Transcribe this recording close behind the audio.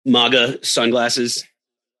MAGA sunglasses.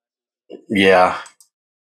 Yeah.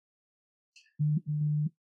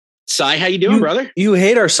 Cy, how you doing, brother? You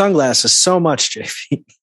hate our sunglasses so much, JP.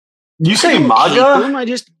 You say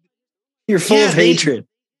MAGA? You're full of hatred.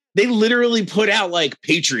 They literally put out like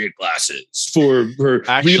Patriot glasses for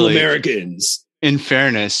real Americans. In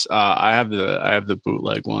fairness, I have the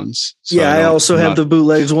bootleg ones. So I also have the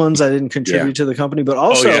bootlegs ones. I didn't contribute to the company, but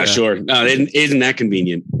also, sure. No, isn't that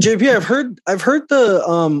convenient? JP, I've heard the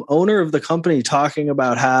owner of the company talking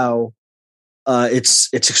about how it's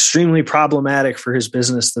extremely problematic for his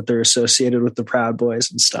business that they're associated with the Proud Boys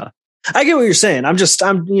and stuff. I get what you're saying. I'm just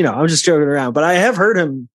joking around, but I have heard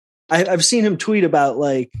him. I've seen him tweet about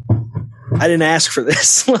like, I didn't ask for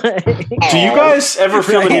this. Do you guys ever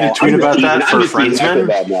feel the need to tweet about that for Friendsmen?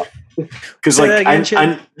 Because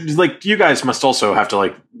like you guys must also have to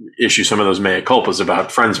like issue some of those mea culpas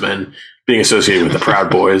about Friendsmen being associated with the Proud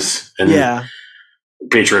Boys and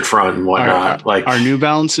Patriot Front and whatnot. Are New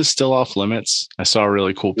Balances still off limits? I saw a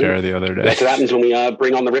really cool pair the other day. That's what happens when we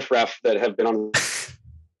bring on the riffraff that have been on.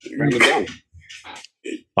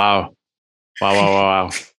 Wow.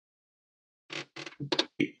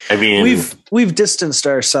 I mean, we've distanced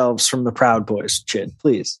ourselves from the Proud Boys, Chid.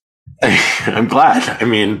 Please. I'm glad. I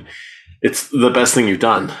mean, it's the best thing you've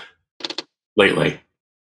done lately.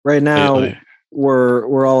 Right now,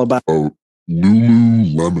 we're all about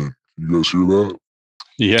Lululemon. You guys hear that?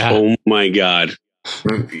 Yeah. Oh my God.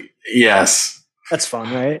 Yes. That's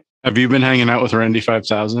fun, right? Have you been hanging out with Randy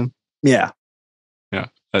 5000? Yeah. Yeah,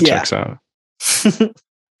 that checks out.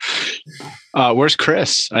 Where's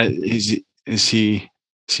Chris? Is he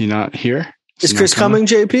not here? Is Chris coming,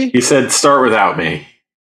 JP? He said start without me.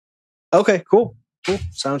 Okay, cool.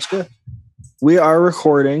 Sounds good. We are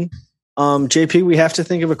recording. JP, we have to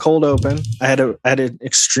think of a cold open. I had an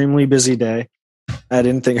extremely busy day. I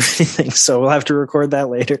didn't think of anything, so we'll have to record that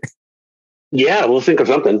later. Yeah, we'll think of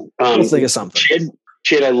something. We'll think of something.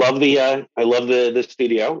 Chid, I love the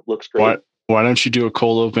studio. Looks great. Why don't you do a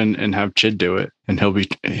cold open and have Chid do it, and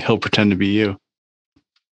he'll pretend to be you.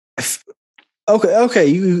 Okay.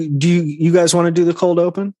 You guys want to do the cold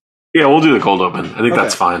open? Yeah, we'll do the cold open. I think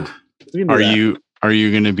that's fine. Are you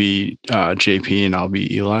going to be JP and I'll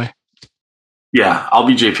be Eli? Yeah, I'll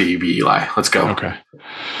be JP. You be Eli. Let's go. Okay.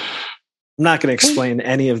 I'm not going to explain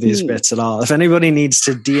any of these bits at all. If anybody needs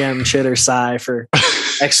to DM Chid or Cy for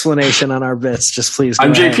explanation on our bits, just please go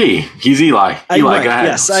I'm ahead. JP. He's Eli. Eli, go ahead.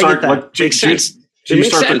 Yes, I get that. Makes sense. You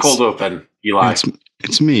start the cold open, Eli.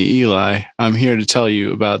 It's me, Eli. I'm here to tell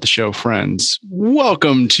you about the show Friends.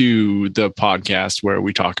 Welcome to the podcast where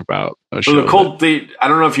we talk about a show. I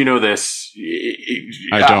don't know if you know this.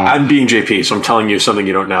 I don't. I'm being JP, so I'm telling you something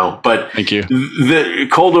you don't know. But thank you. The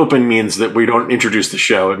cold open means that we don't introduce the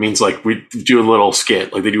show. It means like we do a little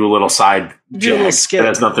skit, like they do a little side jag that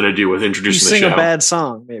has nothing to do with introducing the show. Sing a bad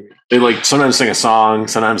song, maybe. They like sometimes sing a song.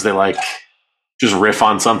 Sometimes they like just riff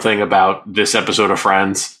on something about this episode of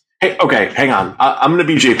Friends. Hey, okay, hang on. I'm going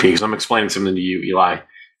to be JP because I'm explaining something to you, Eli.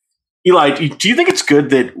 Eli, do you think it's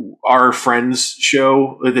good that our Friends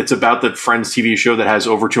show, that's about the Friends TV show that has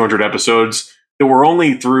over 200 episodes, that we're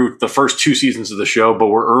only through the first 2 seasons of the show, but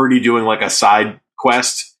we're already doing like a side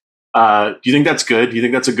quest? Do you think that's good? Do you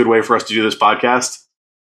think that's a good way for us to do this podcast?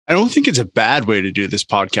 I don't think it's a bad way to do this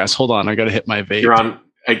podcast. Hold on, I got to hit my vape. You're on.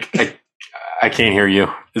 I can't hear you.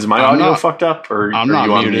 Is my audio fucked up, or I'm are not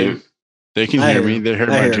you on muted? mute? They can hear me. They heard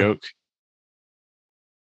my joke.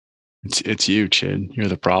 It's you, Chid. You're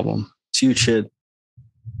the problem. It's you, Chid.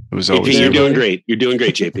 It was always you're doing great. You're doing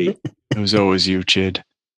great, JP. It was always you, Chid.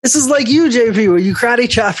 This is like you, JP, where you karate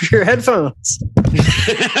chop your headphones.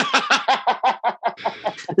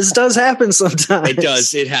 This does happen sometimes. It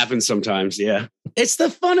does. It happens sometimes. Yeah. It's the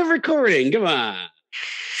fun of recording. Come on.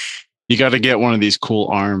 You got to get one of these cool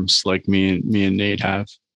arms like me and Nate have.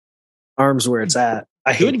 Arms where it's at.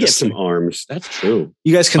 I could get some arms. That's true.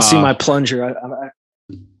 You guys can see my plunger.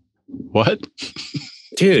 What?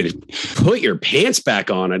 Dude, put your pants back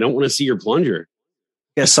on. I don't want to see your plunger.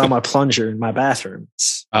 You guys saw my plunger in my bathroom.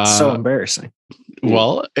 It's so embarrassing.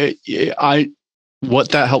 Well, what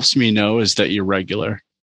that helps me know is that you're regular.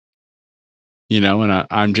 And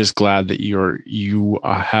I'm just glad that you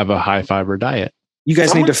have a high fiber diet. You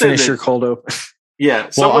guys need to finish your cold open. Yeah.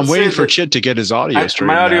 Well, I'm waiting for Chid to get his audio straight.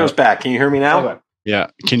 My audio's back. Can you hear me now? Okay.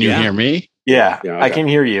 Yeah. Can you hear me? Yeah, okay. I can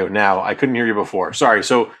hear you now. I couldn't hear you before. Sorry.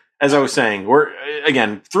 So as I was saying, we're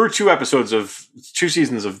again through 2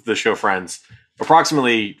 seasons of the show Friends,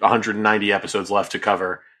 approximately 190 episodes left to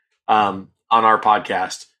cover on our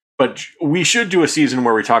podcast. But we should do a season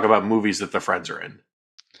where we talk about movies that the Friends are in.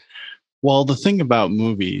 Well, the thing about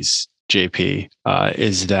movies, JP,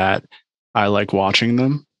 is that I like watching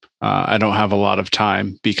them I don't have a lot of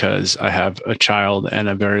time because I have a child and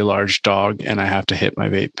a very large dog, and I have to hit my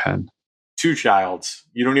vape pen. 2 childs.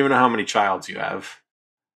 You don't even know how many childs you have.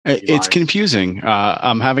 It's confusing.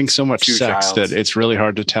 I'm having so much 2 sex childs. that it's really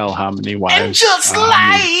hard to tell how many wives. And just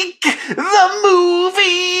like the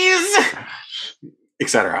movies,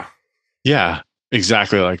 etc. Yeah,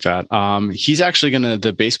 exactly like that. He's actually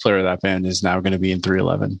the bass player of that band is now going to be in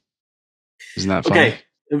 311. Isn't that funny? Okay.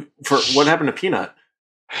 For what happened to Peanut?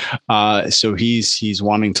 So he's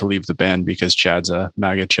wanting to leave the band because Chad's a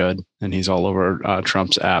MAGA chud and he's all over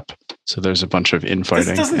Trump's app. So there's a bunch of infighting.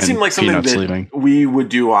 This doesn't seem like something Peanut's that leaving. we would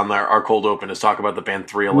do on our cold open is talk about the band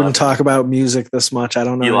 311. Wouldn't talk about music this much. I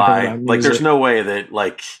don't know. Eli, About like music. there's no way that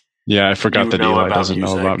like Yeah, I forgot you that know Eli about doesn't know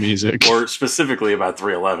music. about music. Or specifically about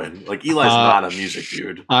 311. Like Eli's not a music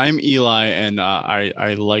dude. I'm Eli, and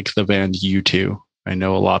I like the band U2. I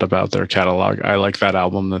know a lot about their catalog. I like that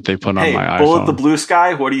album that they put on my Bullet iPhone. the Blue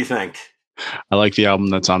Sky, what do you think? I like the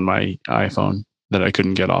album that's on my iPhone that I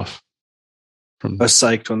couldn't get off from I was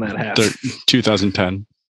psyched when that happened. 2010.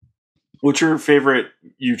 What's your favorite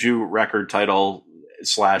U2 record title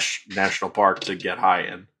 / national park to get high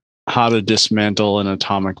in? How to Dismantle an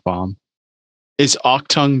Atomic Bomb. Is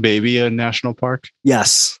Octung Baby a national park?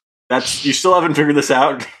 Yes. That's you still haven't figured this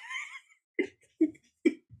out?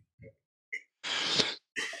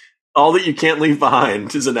 All that you can't leave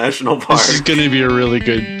behind is a national park. This is going to be a really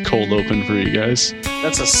good cold open for you guys.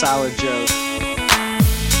 That's a solid joke.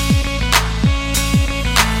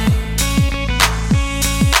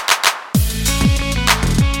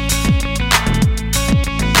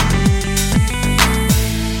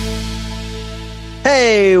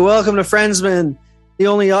 Hey, welcome to Friendsman, the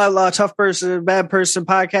only outlaw, tough person, bad person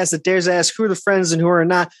podcast that dares to ask who are the friends and who are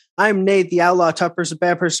not. I'm Nate, the outlaw, tough person,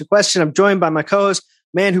 bad person question. I'm joined by my co-host,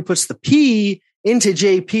 man who puts the P into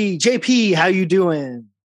JP. JP, how you doing?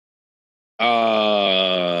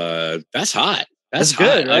 That's hot. That's hot.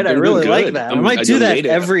 good, right? I really like that. I might do that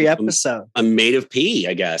every episode. I'm made of P,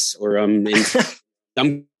 I guess, or I'm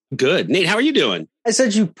good. Nate, how are you doing? I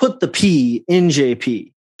said you put the P in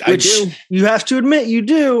JP. I do. You have to admit you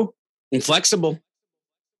do. I'm flexible.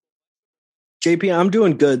 JP, I'm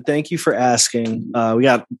doing good. Thank you for asking. We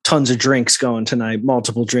got tons of drinks going tonight,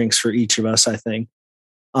 multiple drinks for each of us, I think.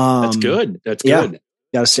 That's good. That's good.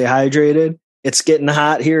 Got to stay hydrated. It's getting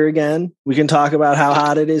hot here again. We can talk about how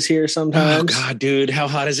hot it is here sometimes. Oh, God, dude. How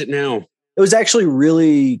hot is it now? It was actually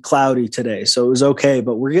really cloudy today, so it was okay,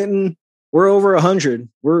 but we're over 100.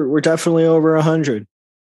 We're definitely over 100.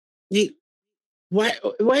 Nate, why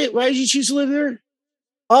did you choose to live there?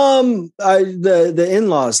 The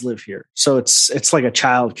in-laws live here, so it's like a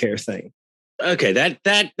childcare thing. Okay,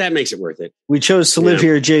 that makes it worth it. We chose to live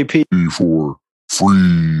here, JP, For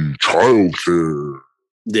free childcare.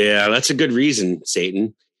 Yeah, that's a good reason,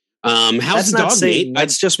 Satan. How's that's the not dog, Satan. Nate?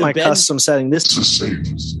 That's just my custom setting. This is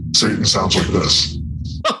Satan. Satan sounds like this.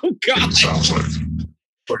 Oh God, It sounds like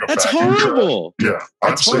a that's vacuum horrible. truck. Yeah, I'm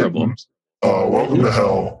That's horrible. Satan. Welcome to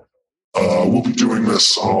hell. We'll be doing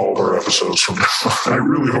this on all of our episodes from now. I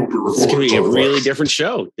really hope it records. It's going to be a really otherwise-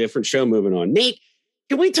 different show moving on. Nate,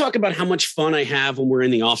 can we talk about how much fun I have when we're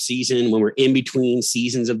in the off season, when we're in between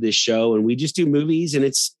seasons of this show, and we just do movies, and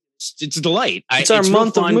it's a delight. It's our real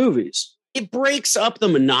month of fun. movies. It breaks up the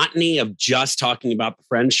monotony of just talking about the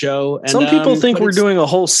Friends show. And, Some people think but we're it's doing a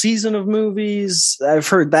whole season of movies. I've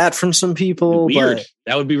heard that from some people. weird. But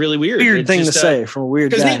That would be really weird. weird It's thing just, to say from a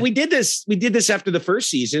weird Because guy. we did this after the first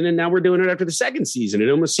season, and now we're doing it after the second season. It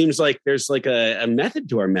almost seems like there's like a method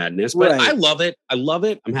to our madness, but Right. I love it.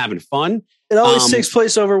 I'm having fun. It always Um, takes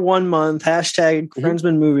place over 1 month. Hashtag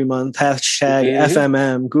Friendsman Movie Month. Hashtag Mhm.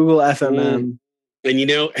 FMM. Google FMM. And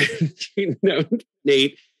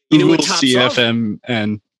Nate, you know what Google tops off?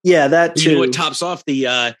 CFMN. Yeah, that You know too. what tops off the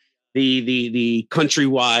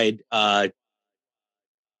countrywide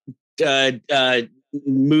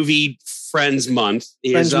movie Friends Month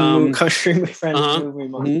is Country Friends uh-huh. Movie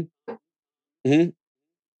Month.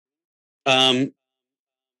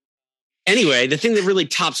 Anyway, the thing that really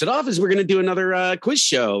tops it off is we're going to do another quiz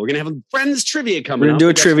show. We're going to have a Friends trivia coming We're up. gonna do a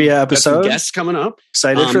We got trivia got some episode. guests coming up.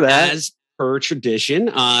 Excited for that. As per tradition.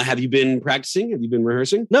 Have you been practicing? Have you been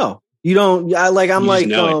rehearsing? No, you don't. I'm You just like,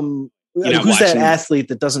 know it. You're not who's that watching- athlete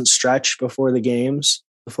that doesn't stretch before the games,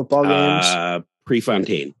 the football games?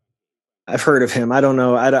 Prefontaine. I've heard of him. I don't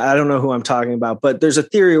know. I don't know who I'm talking about, but there's a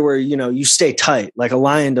theory where, you stay tight. Like a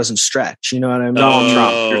lion doesn't stretch. You know what I mean? Donald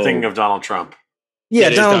Trump. Oh. You're thinking of Donald Trump. Yeah,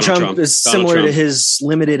 It is Donald Donald Trump Trump. is Donald similar to Trump. his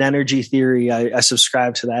limited energy theory. I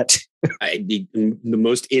subscribe to that. The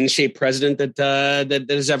most in shape president that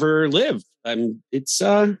has ever lived. It's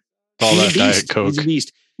All he's that a beast. Diet Coke. He's a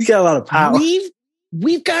beast. He's got a lot of power. We've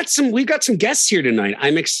we've got some guests here tonight.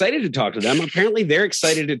 I'm excited to talk to them. Apparently, they're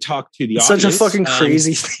excited to talk to the It's audience. such a fucking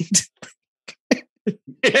crazy thing.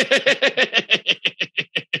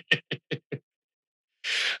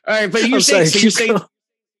 All right, but I'm sorry, you're saying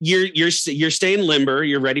you're staying limber.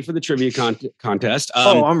 You're ready for the trivia contest.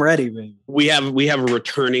 I'm ready, man. We have a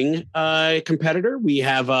returning competitor. We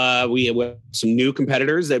have some new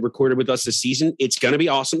competitors that recorded with us this season. It's going to be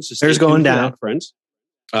awesome. So There's going down, friends.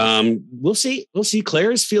 We'll see.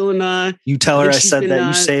 Claire is feeling. You tell her I said that.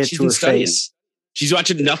 You say it to her face. She's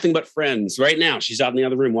watching nothing but Friends right now. She's out in the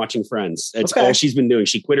other room watching Friends. That's all she's been doing.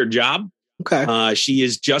 She quit her job. Okay. She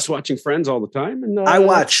is just watching Friends all the time. And I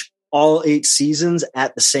watch all 8 seasons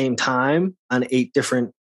at the same time on 8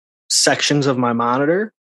 different sections of my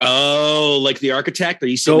monitor. Oh, like The Architect? Are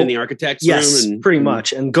you sitting in the Architect's room? Yes, pretty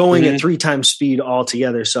much. And going at 3 times speed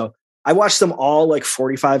altogether. So I watched them all like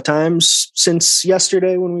 45 times since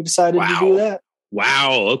yesterday when we decided to do that.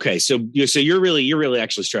 Wow. Okay. So you're really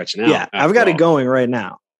actually stretching out. Yeah, I've got it going right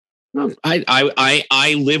now. Well,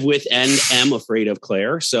 I live with and am afraid of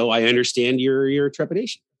Claire, so I understand your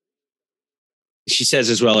trepidation. She says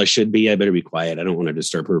as well, I should be. I better be quiet. I don't want to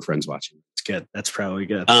disturb her friends watching. It's good. That's probably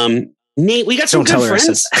good. Nate, we got some good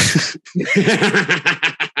friends.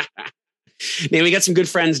 Nate, we got some good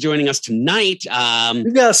friends joining us tonight.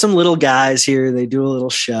 We've got some little guys here. They do a little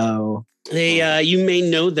show. They, you may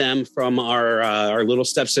know them from our Little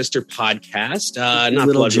Stepsister podcast. Not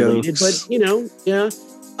little blood related, jokes. but yeah.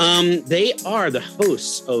 They are the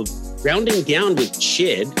hosts of Rounding Down with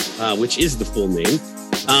Chid, which is the full name.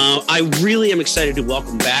 I really am excited to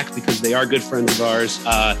welcome back because they are good friends of ours.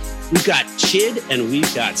 We've got Chid and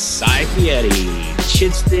we've got Cy Fieri.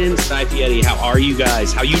 Chidston, Cy Fieri, how are you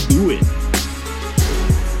guys? How you doing?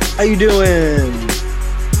 How you doing?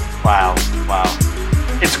 Wow.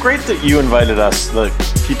 It's great that you invited us, the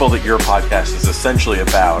people that your podcast is essentially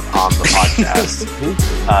about, on the podcast.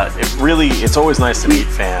 It's always nice to meet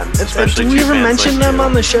fans, especially Did we ever mention them you.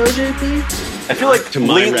 on the show, JP? I feel like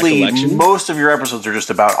lately, most of your episodes are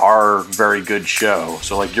just about our very good show.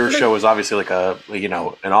 So, like, your show is obviously like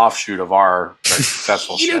an offshoot of our very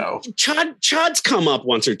successful show. Chod's come up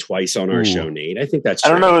once or twice on our show, Nate. I think that's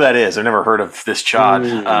true. I don't know who that is. I've never heard of this Chod.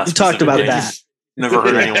 We talked about that. Never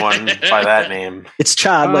heard anyone by that name. It's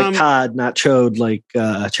Chod like Todd, not Chode like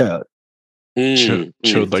Chode.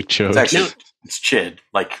 Chode like Chode. It's Chid.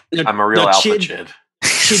 Like, I'm a real alpha Chid.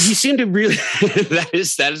 Chid, you seem to really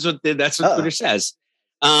that's what Twitter says.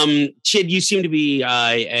 Chid, you seem to be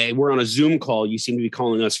we're on a Zoom call. You seem to be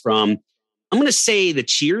calling us from, I'm going to say, the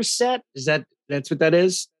Cheers set. That's what that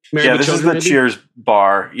is? This is the Cheers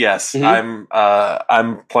bar. Yes. Mm-hmm.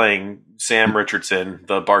 I'm playing Sam Richardson,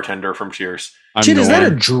 the bartender from Cheers. Chid, is that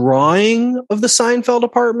a drawing of the Seinfeld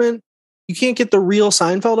apartment? You can't get the real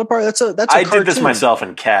Seinfeld apartment. That's a I cartoon. did this myself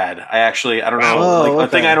in CAD. I don't know. The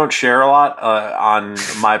thing I don't share a lot on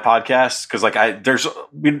my podcast, because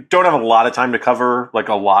we don't have a lot of time to cover like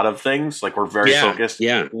a lot of things. Like, we're very focused,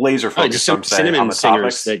 laser focused. Just some on the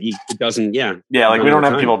topics that it doesn't. We don't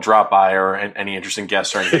have people drop by or any interesting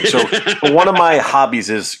guests or anything. So one of my hobbies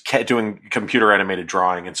is doing computer animated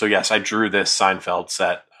drawing, and so yes, I drew this Seinfeld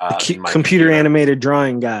set. Computer animated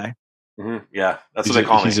drawing guy. Mm-hmm. Yeah, that's what they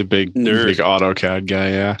call me. He's a big AutoCAD guy.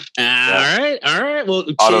 Yeah. All right. Well,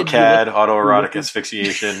 AutoCAD, autoerotic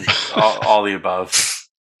asphyxiation, all the above.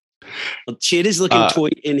 Well, Chid is looking toy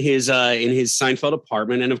in his Seinfeld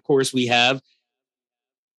apartment, and of course we have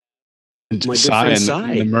my good friend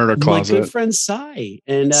Cy in the murder closet. My good friend Cy,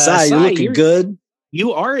 and Cy, you're looking good.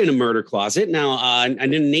 You are in a murder closet now. I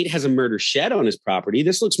know Nate has a murder shed on his property.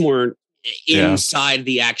 This looks more inside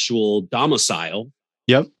the actual domicile.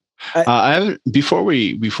 Yep. I haven't before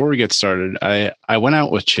we get started. I went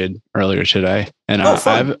out with Chid earlier today, and I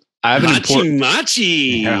have an important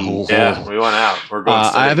Machi. Yeah, we went out. We're going.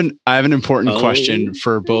 I have an important question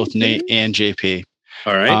for both Nate and JP.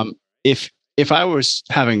 All right. If I was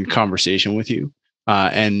having a conversation with you,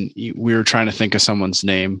 and we were trying to think of someone's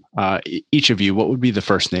name, each of you, what would be the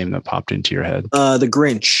first name that popped into your head? The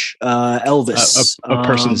Grinch, Elvis, a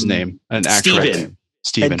person's name, an actual name,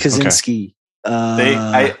 Steven. Ed Kaczynski. Okay.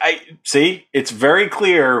 I see. It's very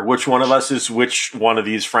clear which one of us is which one of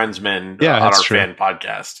these friendsmen on our fan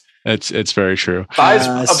podcast. It's very true. I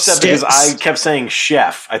was upset because I kept saying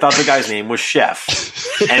Chef. I thought the guy's name was Chef,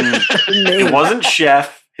 and it wasn't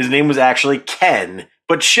Chef. His name was actually Ken.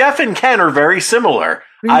 But Chef and Ken are very similar.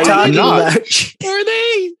 Are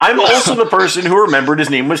they? I'm also the person who remembered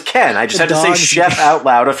his name was Ken. I just had to say Chef out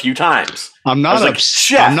loud a few times. I'm not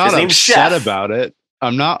upset about it.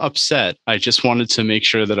 I'm not upset. I just wanted to make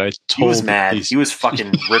sure that I told. He was mad. these- He was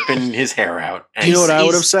fucking ripping his hair out. And You know what I would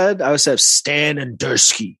he's- have said? I would have said Stan and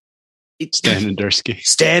Dursky. Stan and Dursky.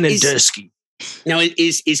 Stan and Is- Dursky. Now,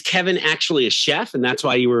 is Kevin actually a chef, and that's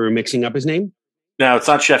why you were mixing up his name? No, it's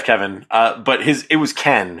not Chef Kevin. But it was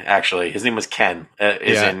Ken, actually. His name was Ken.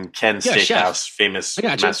 Yeah. In Ken Yeah, chef. Steakhouse, famous I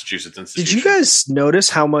gotcha. Massachusetts institution. Did you guys notice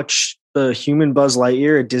how much the human Buzz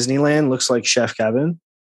Lightyear at Disneyland looks like Chef Kevin?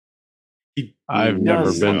 I've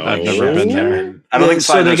never been. I've No. never been there. Kevin. I don't think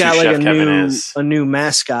so. Cy They knows who got like Chef Kevin is. a new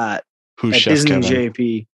mascot Who's at Chef Disney Kevin?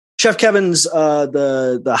 JP. Chef Kevin's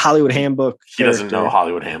the Hollywood Handbook. He doesn't character. know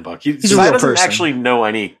Hollywood Handbook. He's a Cy real doesn't person. actually know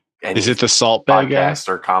any Is it the Salt Bay guy? podcast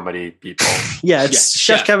or comedy people. Yeah, it's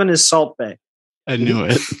Yeah, Chef Chef. Kevin is Salt Bay. I knew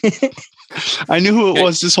it. I knew who it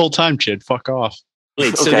was this whole time, Chid. Fuck off.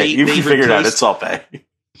 Wait, so Okay, you they figured out replaced- it's Salt Bay.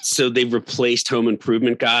 So they replaced Home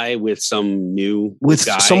Improvement guy with some new With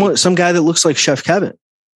guy. some guy that looks like Chef Kevin.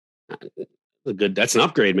 That's an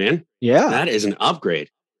upgrade, man. Yeah. That is an upgrade.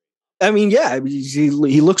 I mean, yeah, he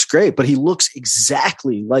looks great, but he looks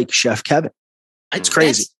exactly like Chef Kevin. It's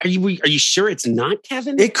crazy. Are you sure it's not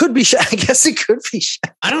Kevin? It could be Chef. I guess it could be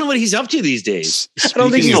Chef. I don't know what he's up to these days. don't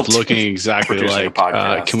think Speaking of he's looking exactly producing a like,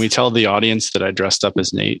 podcast. can we tell the audience that I dressed up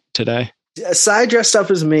as Nate today? Cy dressed up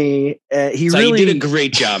as me. He So really you did a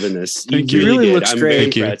great job in this. Thank you. He really did. looks I'm great. very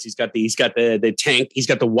Thank you. impressed. He's got the tank. He's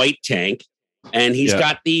got the white tank, and he's Yeah.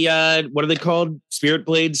 got the what are they called? Spirit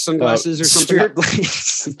Blades sunglasses or something. Spirit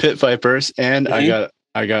Blades. Pit Vipers, and Mhm.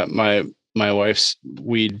 I got my wife's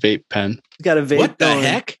weed vape pen. He's got a vape What the going.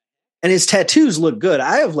 heck? And his tattoos look good.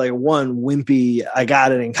 I have like one wimpy. I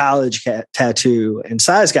got it in college tattoo, and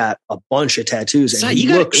Cy's got a bunch of tattoos. And Si, he you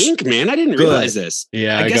got looks ink, man. I didn't good. realize this.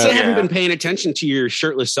 Yeah, I guess got, I haven't yeah. been paying attention to your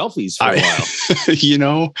shirtless selfies for a while. you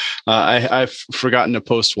know, I've forgotten to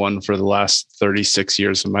post one for the last 36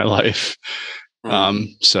 years of my life.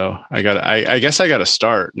 So I guess I got to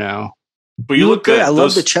start now. But you look good. I love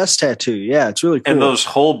Those- the chest tattoo. Yeah, it's really cool. And those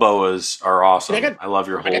whole boas are awesome. I got- I love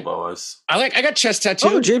your I whole got- boas. I got chest tattoo.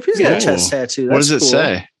 oh, JP's got Yeah. a chest tattoo. What does it That's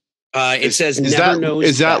say? It says Is never that knows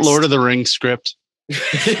is that best. Lord of the Rings script?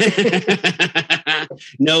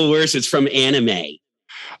 No worse. It's from anime.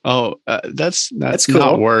 Oh, that's That's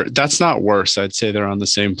not cool. worse. That's not worse. I'd say they're on the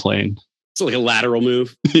same plane. It's like a lateral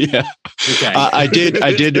move. Yeah. Okay. I did.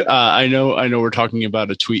 I know we're talking about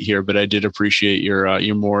a tweet here, but I did appreciate your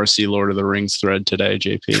Morrissey Lord of the Rings thread today,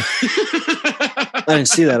 JP. I didn't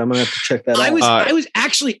see that. I'm gonna have to check that out.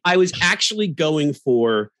 I was actually going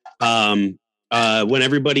for when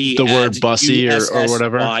everybody The word adds bussy or USS,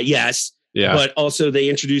 whatever? yes, Yeah. but also they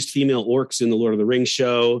introduced female orcs in the Lord of the Rings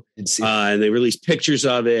show, Didn't see and they released pictures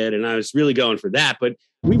of it, and I was really going for that. But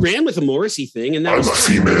we ran with the Morrissey thing, and that I'm was a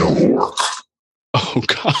female orc. Oh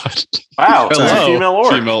God. Wow, it's a Hello, female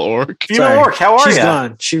orc. Female orc. Female Sorry. orc, how are She's you?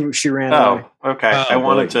 gone. She ran away. Oh, okay. Oh, I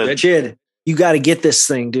wanted boy. to. Jid, you got to get this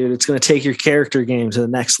thing, dude. It's going to take your character game to the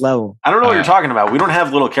next level. I don't know what you're Uh, talking about. We don't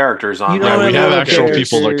have little characters on. You there. don't we have little actual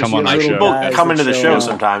people that characters, come on you our have show. little People guys come that into the show show up.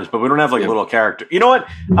 sometimes, but we don't have like Yeah. little character. You know what?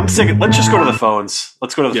 I'm sick of. Let's just go to the phones.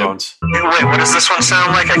 Let's go to the Yeah. phones. Wait, what does this one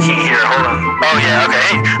sound like? I can't hear. Hold on. Oh, yeah,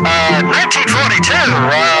 okay. 1942,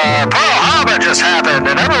 Pearl Harbor just happened,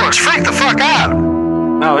 and everyone's freaked the fuck out.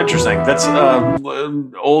 Oh, interesting. That's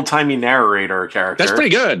old timey narrator character. that's pretty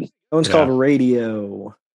good. That one's Yeah. called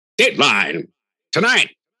Radio. Dateline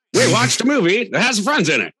tonight. We watched a movie that has some friends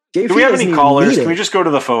in it. JP Do we have doesn't any even callers? need Can we it. just go to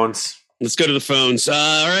the phones? Let's go to the phones. All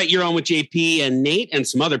right, you're on with JP and Nate and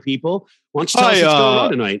some other people. Why don't you tell Hi, us what's going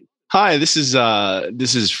on tonight? Hi, this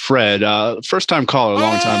is Fred. First time caller,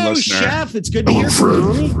 long time listener. Chef, it's good to Hello, hear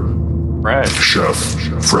from you, Fred. homie. Fred. Chef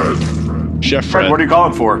Fred. Chef Fred, Fred. what are you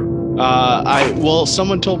calling for?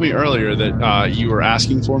 Someone told me earlier that you were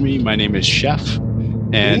asking for me. My name is Chef,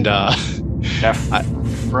 and Chef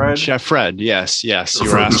Fred. Chef Fred. Yes, you were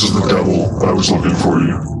Fred, this is asking the for me. devil. I was looking for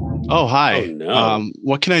you. Oh, hi. Oh, no.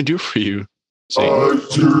 What can I do for you? Satan?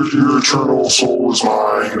 Your eternal soul is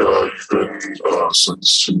mine. You've been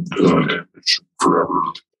since forever.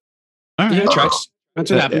 All right. Yeah, tracks. That's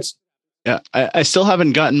what Yeah, happens. Yeah, I still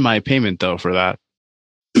haven't gotten my payment though for that.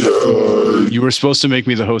 You were supposed to make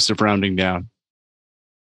me the host of Rounding Down.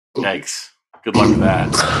 Yikes. Good luck with that.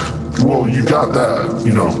 Well, you got that.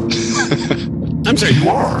 You know, I'm sorry. you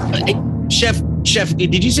are. Chef,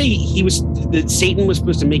 did you say that Satan was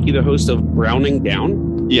supposed to make you the host of Browning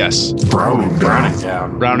Down? Yes, Browning Browning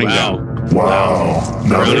down. down. Rounding Wow. Down. Wow. Now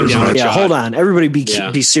Browning there's down. an Yeah, Shot. hold on. Everybody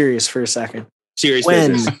Yeah. be serious for a second. Serious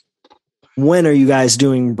When business. when are you guys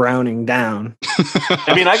doing Browning Down?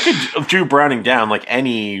 I mean, I could do Browning down like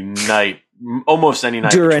any night almost any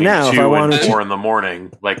night Do it right between now if 2 I and wanted 4 in the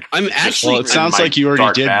morning. Like, I'm just actually. Well, it sounds in my like you already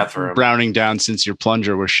dark did bathroom. browning down since your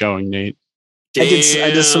plunger was showing, Nate. I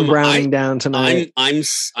did some Damn, browning down tonight. I'm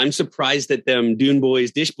surprised that them Dune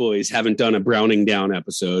Boys, Dish Boys haven't done a browning down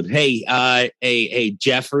episode. Hey,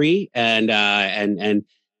 Jeffrey and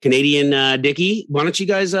Canadian Dickie, why don't you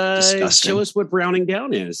guys Disgusting. show us what browning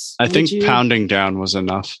down is? I Would think you? pounding down was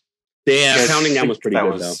enough. Yeah, pounding down was pretty that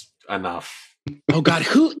good was enough. though. Oh God,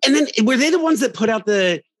 who? And then were they the ones that put out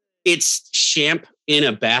it's Champ in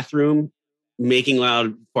a bathroom making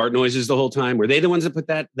loud fart noises the whole time? Were they the ones that put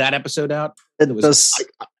that episode out? It was- does.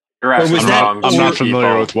 You're actually was that- wrong. I'm not or-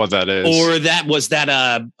 familiar with what that is. Or was that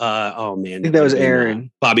oh man, I think that was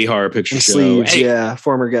Aaron. Bobby Horror Picture And Show. Sleeves, Hey, yeah,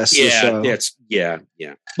 former guest of the yeah, show. that's yeah.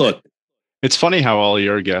 Look, It's funny how all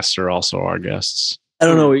your guests are also our guests. I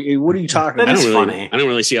don't know. What are you talking That I about? is don't really, funny. I don't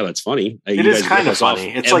really see how that's funny. It You is guys kind rip of us off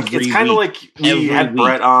funny. It's every kind of week. like we Every had week.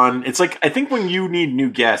 Brett on. It's like I think when you need new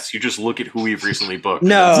guests, you just look at who we've recently booked.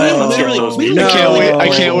 No, Let's get literally, those we people. no. I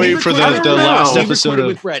can't wait for We the recorded- last we episode recorded of.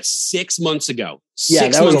 with Brett 6 months ago. Yeah,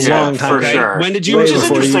 6 that was a months long ago, time for okay? sure. When did you? Way Which is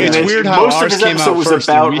before you interesting. guys. It's weird how most of ours his came out episode was first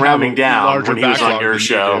and about we have rounding a down larger when he was on backlog your than you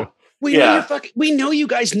show. do. We Yeah. know we know you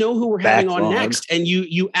guys know who we're having on Backlog. next, and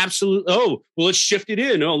you absolutely. Oh, well, let's shift it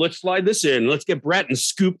in. Oh, let's slide this in. Let's get Brett and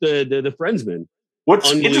scoop the Friendsman. What's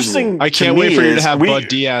Unbelievable. interesting? I can't to wait me for you to is have we- Bud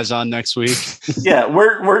Diaz on next week.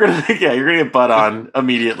 Yeah, you're gonna get Bud on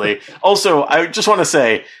immediately. Also, I just want to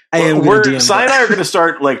say I am gonna DM Cy and that. I are going to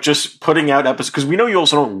start like just putting out episodes because we know you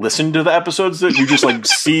also don't listen to the episodes that you just like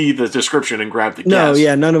see the description and grab the No, guest.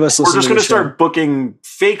 yeah, none of us We're listen just to going the to start show. booking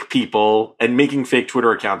fake people and making fake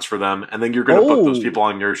Twitter accounts for them, and then you're going to book those Oh. people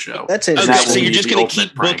on your show. That's And Okay, that interesting. so will you're be just the going to ultimate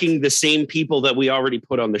keep prank. booking the same people that we already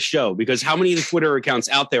put on the show? Because how many of the Twitter accounts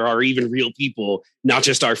out there are even real people, not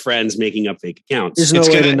just our friends making up fake accounts? There's no It's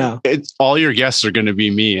way gonna- to know. It's all your guests are going to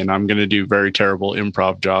be me, and I'm going to do very terrible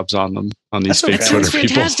improv jobs on them on these That's fake okay. That Twitter sounds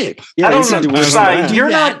people. fantastic. Yeah, I you don't said you know. weren't Cy, gonna you're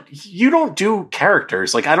that. not. You don't do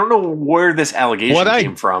characters. Like I don't know where this allegation What I-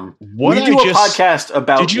 came from. What we I do a just- podcast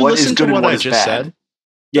about Did you what is listen good to and what what I is just bad. said?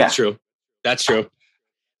 Yeah. That's true. That's true.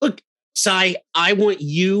 Look, Cy, I want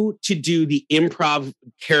you to do the improv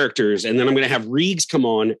characters, and then I'm going to have Reegs come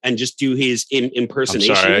on and just do his I'm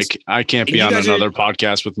impersonations. sorry, I can't And be you on guys are- another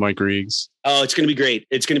podcast with Mike Reegs. Oh, it's going to be great.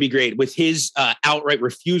 It's going to be great with his outright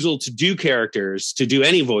refusal to do characters, to do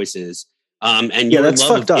any voices, and Yeah, your that's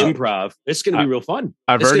love of fucked up. improv. It's going to be real fun.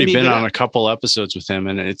 I've It's gonna already be been good. on a couple episodes with him,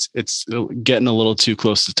 and it's getting a little too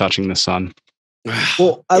close to touching the sun.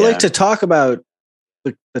 Well, I Yeah. like to talk about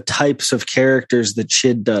the types of characters that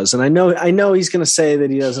Chid does, and I know he's going to say that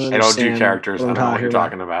he doesn't I don't understand. do characters. I what don't I'm know what you're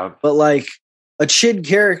talking about. But like a Chid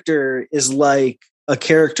character is like a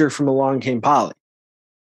character from Along Came Polly,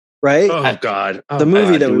 right? Oh God, The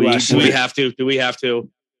movie that do we watched. Do we have to? Do we have to?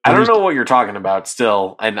 I don't know what you're talking about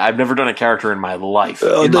still, and I've never done a character in my life.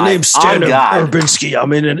 The name's Stan on God. Urbanski.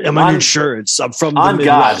 I'm in On- insurance. I'm from the on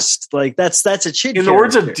God. Midwest. Like that's a Chid. In the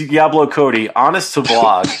words of character. Diablo Cody, honest to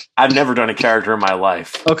blog, I've never done a character in my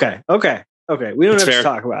life. Okay. We don't That's have fair. to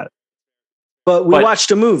talk about it. But we But- watched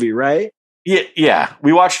a movie, right? Yeah.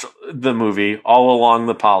 We watched the movie All Along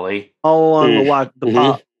the Poly. All along Mm. the watch the Mhm.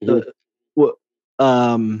 pop. Mhm.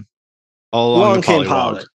 All Along along the Came Polywog.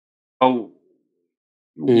 Polly. Oh,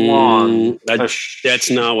 long. That's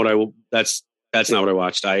not what I will. That's not what I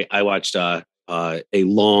watched. I watched a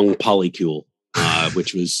long polycule,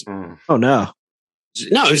 which was Mm. Oh no.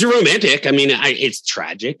 no, it was a romantic. I mean, it's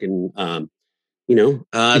tragic, and there were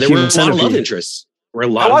a human lot of love centipede. interests. Were a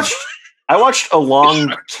lot. I watched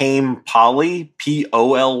Along Came Polly,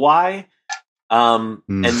 Poly.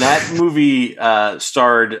 And that movie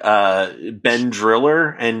starred Ben Driller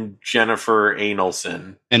and Jennifer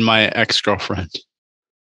Anelson. And my ex-girlfriend.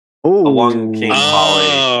 Oh, Along Came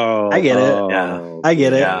Oh, I get it. Yeah. I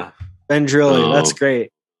get it. Yeah. Ben Driller. Oh. That's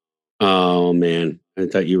great. Oh man, I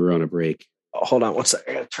thought you were on a break. Oh, hold on one second.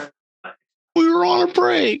 I gotta turn. We were on a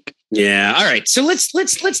break. Yeah. All right. So let's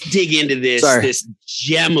dig into this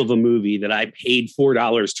gem of a movie that I paid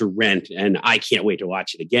 $4 to rent, and I can't wait to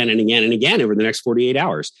watch it again and again and again over the next 48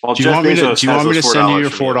 hours. Well, Do you Jeff want me to? Bezos Do you has want me to those send you your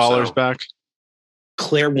from $4 so- back?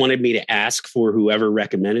 Claire wanted me to ask for whoever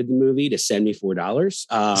recommended the movie to send me $4. It's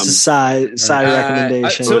a side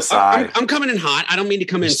recommendation. So Side. I'm coming in hot. I don't mean to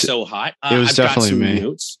come in so hot. It was I've got definitely some me.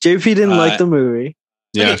 Notes. JP didn't like uh, the movie.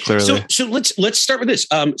 Yeah, Okay, clearly. So let's start with this.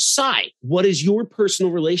 Cy, what is your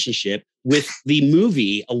personal relationship with the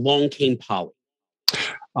movie Along Came Polly?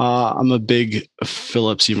 I'm a big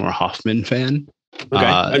Philip Seymour Hoffman fan. Okay,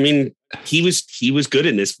 I mean he was good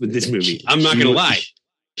in this movie. I'm not gonna lie.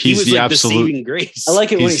 He He's was the like absolute. the saving grace. I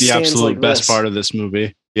like it when he He's the stands absolute like best this. part of this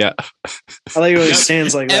movie. Yeah. I like when he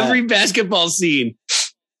stands like that. Every basketball scene.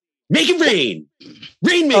 Make it rain.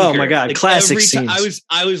 Rainmaker. Oh my God, classic every time- scenes.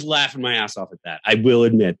 I was laughing my ass off at that. I will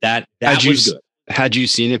admit that was good. Had you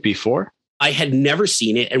seen it before? I had never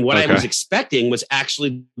seen it, and what I Okay. was expecting was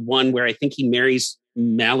actually one where I think he marries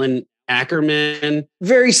Malin Ackerman,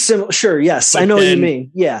 Very similar. Sure. Yes. But I know what you then-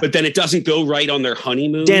 mean. Yeah. but then it doesn't go right on their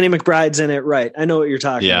honeymoon. Danny McBride's in it. Right. I know what you're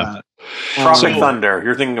talking Yeah. about. Tropic So- Thunder.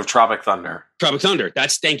 You're thinking of Tropic Thunder. Tropic Thunder.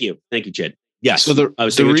 Thank you, Chid. Yes. So I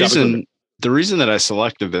was the thinking Tropic Thunder. reason that I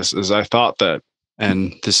selected this is I thought that,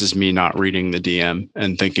 and this is me not reading the DM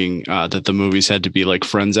and thinking that the movies had to be like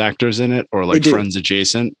Friends actors in it or like do. Friends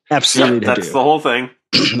adjacent. Absolutely. Yep, they that's do. the whole thing.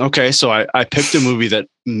 Okay, so I picked a movie that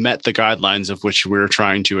met the guidelines of which we're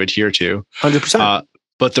trying to adhere to. 100%.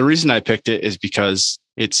 But the reason I picked it is because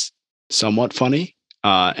it's somewhat funny,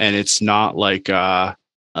 and it's not like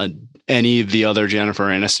any of the other Jennifer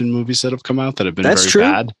Aniston movies that have come out that have been That's very true.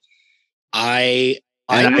 bad. I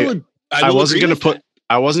I wasn't going to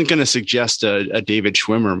I wasn't going to suggest a David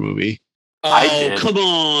Schwimmer movie. I Oh, did. come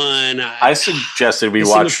on! I suggested we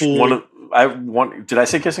Kissing a watch Fool. one of. Did I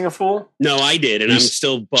say Kissing a Fool? No, I did, and You I'm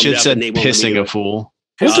still bummed Chid out said that Nate won't let me pissing do a fool.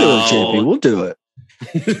 We'll do it, Oh. JP. We'll do it.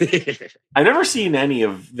 it. I've never seen any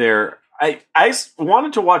of their.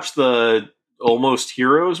 Wanted to watch the Almost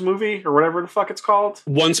Heroes movie or whatever the fuck it's called.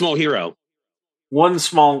 One Small Hero. One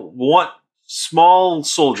small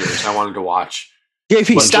soldiers. I wanted to watch. JP,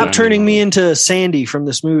 Bunch stop of turning me animals. into Sandy from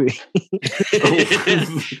this movie.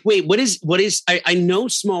 Wait, what is? I know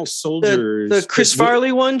Small Soldiers. The Chris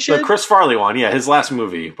Farley one, The Chid? Chris Farley one, yeah, his last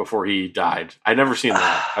movie before he died. I'd never seen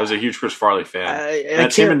that. I was a huge Chris Farley fan.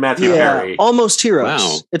 That's him can't- and Matthew Perry. Almost Heroes.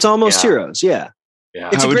 Wow. It's Almost Yeah. Heroes. Yeah. Yeah,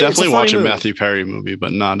 It's I a would great- definitely it's a funny watch a movie. Matthew Perry movie,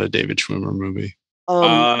 but not a David Schwimmer movie.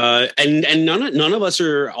 And none of us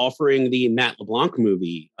are offering the Matt LeBlanc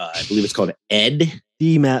movie. I believe it's called Ed,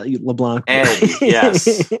 the Matt LeBlanc. Ed,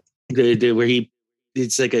 yes. where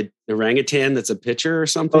it's like a orangutan that's a pitcher or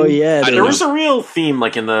something. Oh, yeah. I don't There know. was a real theme,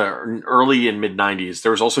 like in the early and mid '90s.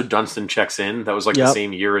 There was also Dunstan Checks In. That was like the Yep.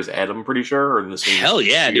 same year as Ed, I'm pretty sure, or in the same Hell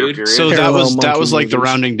yeah, year dude. period. So that Parallel was monkey like the movies.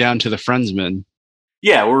 rounding down to the Friendsmen.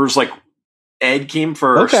 yeah, where it was like Ed came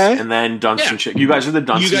first, Okay. and then Dunstan. Yeah. You guys are the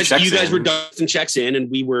Dunstan You Checks guys In. were Dunstan Checks In, and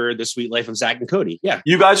we were The Sweet Life of Zach and Cody. Yeah.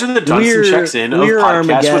 You guys are the Dunstan We're- Checks In of we're podcasts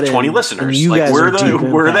with Armageddon, 20 and listeners. you Like guys we're are Deep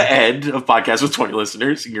the Impact. Ed of podcasts with 20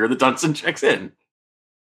 listeners. And you're the Dunstan Checks In.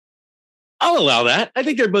 I'll allow that. I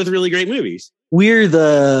think they're both really great movies. We're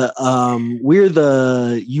the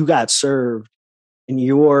You Got Served, and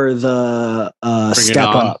you're the Bring Step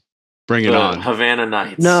it on. Up. Bring it The on. Havana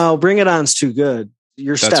Nights. No, Bring It On's too good.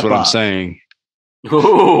 You're That's Step what Up. I'm saying.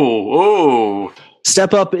 Oh.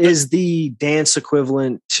 Step Up is the dance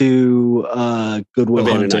equivalent to Good Will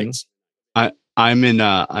Havana Hunting. Nights. I'm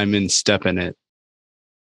in Step in It.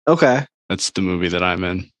 Okay. That's the movie that I'm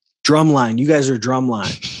in. Drumline. You guys are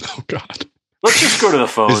Drumline. Oh God. Let's just go to the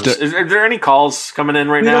phones. Are there any calls coming in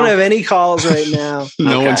right We now? don't have any calls right now.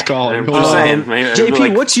 No Okay. one's calling. I'm Hold just on. saying, maybe I'd be JP,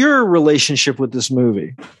 like- what's your relationship with this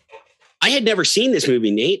movie? I had never seen this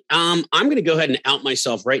movie, Nate. I'm going to go ahead and out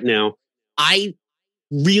myself right now. I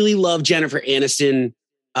really love Jennifer Aniston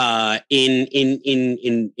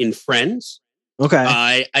in Friends. Okay.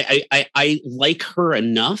 I like her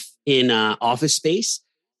enough in Office Space.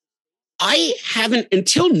 I haven't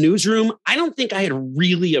until Newsroom. I don't think I had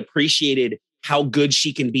really appreciated how good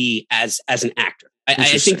she can be as an actor. I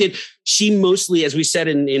think that she mostly, as we said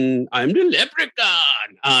in I'm the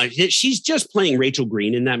Leprechaun, she's just playing Rachel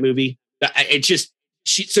Green in that movie. It just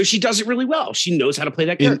she does it really well. She knows how to play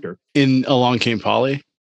that character. In Along Came Polly.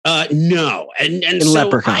 No, and so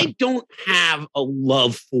Leprechaun. I don't have a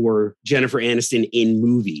love for Jennifer Aniston in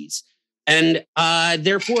movies, and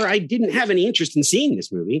therefore I didn't have any interest in seeing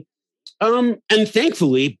this movie. And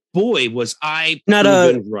thankfully, boy, was I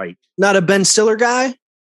proven right. Not a Ben Stiller guy?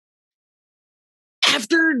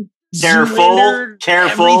 After Careful, Zoolander,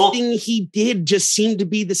 careful. everything he did just seemed to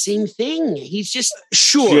be the same thing. He's just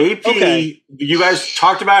Sure. JP, Okay. you guys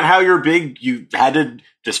talked about how you're big. You had to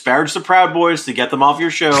disparage the Proud Boys to get them off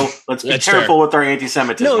your show. Let's be That's careful fair. with our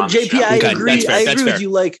anti-Semitism. No, on the JP, show. I Okay, agree. that's fair, I that's agree with fair. you.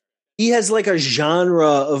 Like, he has like a genre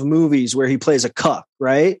of movies where he plays a cuck,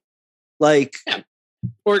 right? Like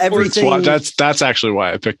or everything. That's actually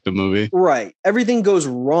why I picked the movie. Right. Everything goes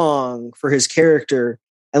wrong for his character.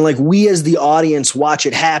 And like we as the audience watch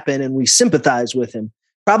it happen and we sympathize with him.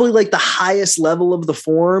 Probably like the highest level of the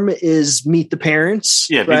form is Meet the Parents.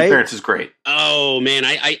 Yeah, Meet right? the Parents is great. Oh man,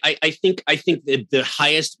 I think that the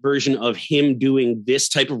highest version of him doing this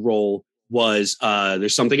type of role was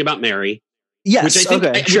There's Something About Mary, Yes. which I think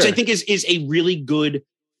okay. which sure. I think is a really good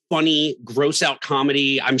funny, gross out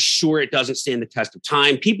comedy. I'm sure it doesn't stand the test of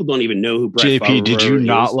time. People don't even know who Brett JP, Favre did you is.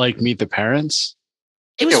 not like Meet the Parents?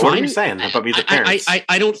 It was Yeah, fine. what are you saying about Meet the Parents?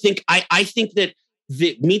 I don't think. I think that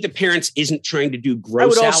the Meet the Parents isn't trying to do gross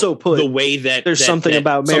I would out also put the way that There's Something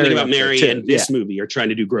About Mary something about up there, Mary too. and this movie are trying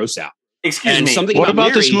to do gross out. Excuse And me. something What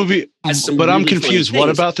about this Mary movie? has some But I'm really funny confused. What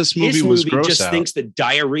things. about this movie This was movie gross just out? thinks that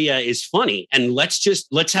diarrhea is funny, and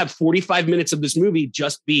let's have 45 minutes of this movie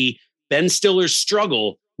just be Ben Stiller's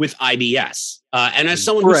struggle with IBS. And as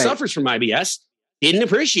someone who Right. suffers from IBS, didn't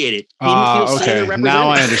appreciate it. Didn't feel seen or Okay. represented. Now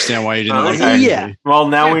I understand why you didn't like Okay. the Yeah. movie. Well,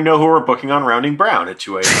 now Yeah. we know who we're booking on Rounding Brown at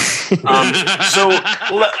 2 a.m. So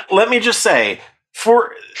let me just say,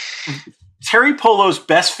 for Terry Polo's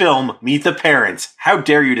best film, Meet the Parents, how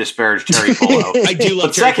dare you disparage Terry Polo? I do love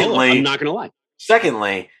But Terry Polo. secondly- I'm not going to lie.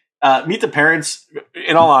 Secondly, Meet the Parents,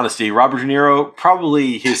 in all honesty, Robert De Niro,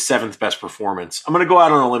 probably his 7th best performance. I'm going to go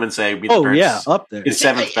out on a limb and say Meet the Oh Parents yeah, is up there. his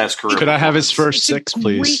 7th best career. Could I have his performance. first six,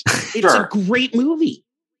 please? It's Sure. a great movie.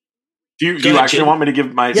 Do you ahead, actually Jim. want me to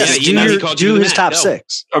give my Yes, Yeah, you know, he called you do to his that. top Go.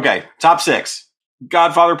 6. Okay, top 6.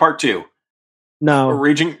 Godfather Part 2. No,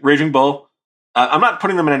 Raging Bull. I'm not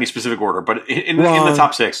putting them in any specific order, but in the Wrong.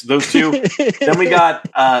 top 6, those two. Then we got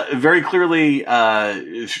very clearly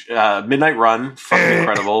Midnight Run, fucking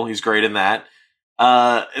incredible. He's great in that.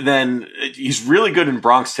 Then he's really good in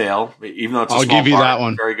Bronx Tale, even though it's a I'll small give you part, that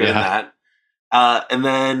one. Very good in Yeah. that. And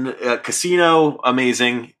then Casino,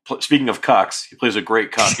 amazing. Speaking of cucks, he plays a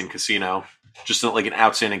great cuck in Casino, just like an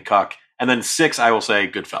outstanding cuck. And then 6, I will say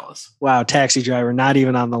Goodfellas. wow, Taxi Driver, not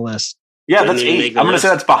even on the list. Yeah, Didn't that's even 8. make the I'm going to say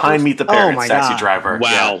list. that's behind Meet the Oh Parents, my Taxi God. Driver.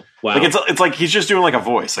 Yeah. Wow. Like it's like he's just doing like a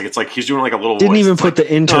voice. Like it's like he's doing like a little Didn't voice. even It's put like,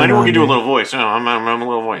 the intern no, anyone on can do a there. little voice. No, I'm a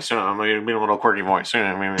little voice. No, I'm being a little quirky voice.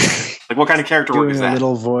 Like what kind of character work Doing is a that?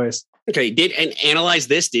 little voice. Okay, and Analyze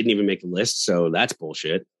This didn't even make a list, so that's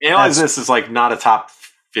bullshit. Analyze This is like not a top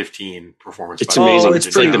 15 performance. It's by amazing. Robert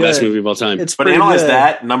it's De like Niro. the best good. movie of all time. It's But pretty Analyze good.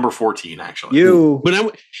 That number 14 actually. You, But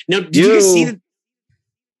now, did you guys see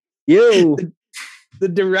you. the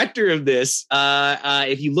director of this?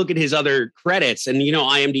 If you look at his other credits, and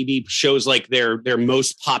IMDb shows like their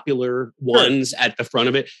most popular ones at the front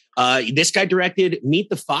of it. This guy directed Meet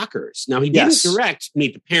the Fockers. Now he didn't Yes. direct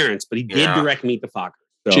Meet the Parents, but he did Yeah. direct Meet the Fockers.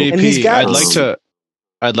 So, And he's JP, got-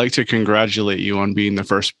 I'd like to congratulate you on being the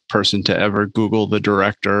first person to ever Google the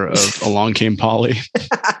director of Along Came Polly.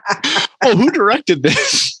 Oh, who directed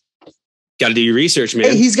this? got to do your research, man.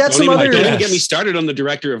 Hey, he's got some other- Don't even Yes. get me started on the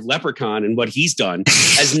director of Leprechaun and what he's done.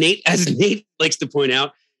 As Nate likes to point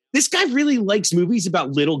out, this guy really likes movies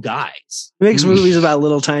about little guys. He makes movies about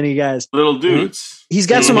little tiny guys. Little dudes. He's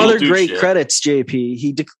got some Little other dude great shit. credits,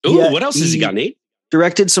 JP. Ooh, what else has he got, Nate?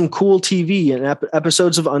 Directed some cool TV and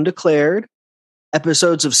episodes of Undeclared,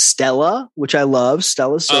 episodes of Stella, which I love.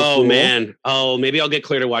 Stella's so Oh cool. man. Oh, maybe I'll get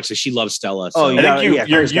Claire to watch this. She loves Stella. So. Oh, I yeah. think you're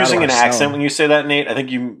Claire's gotta using an watch accent Stella. when you say that, Nate. I think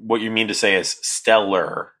what you mean to say is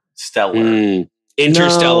stellar.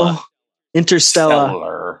 Interstellar. No. Interstellar.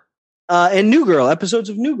 Stellar. And New Girl, episodes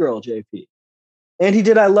of New Girl, JP. And he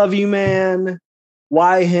did I Love You Man,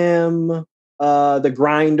 Why Him, The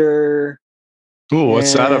Grinder. Ooh,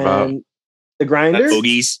 what's that about? and The Grinder?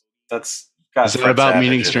 Bogies. That's got Is it Fred about Savage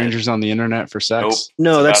meeting in it. strangers on the internet for sex? Nope.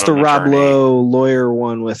 No, It's that's about the an Rob attorney. Lowe lawyer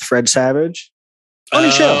one with Fred Savage.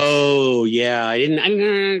 Funny show. Oh yeah, I didn't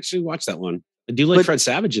actually watch that one. I do like But- Fred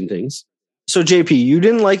Savage and things. So JP, you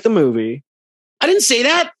didn't like the movie. I didn't say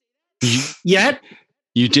that yet.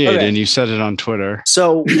 You did, Okay. and you said it on Twitter.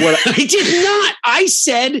 So what? I did not. I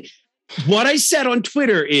said what I said on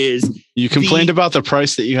Twitter is You complained about the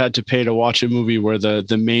price that you had to pay to watch a movie where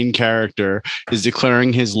the main character is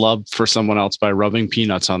declaring his love for someone else by rubbing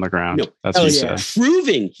peanuts on the ground. No. That's Hell what you yeah.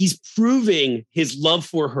 said. he's proving his love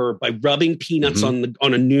for her by rubbing peanuts on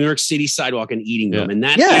a New York City sidewalk and eating them. And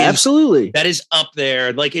that Yeah, is- absolutely. That is up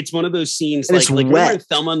there. Like it's one of those scenes And like it's remember wet. in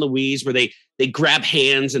Thelma and Louise where they grab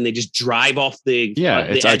hands and they just drive off the, Yeah,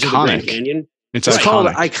 the it's edge of the Grand iconic. Canyon. It's It's called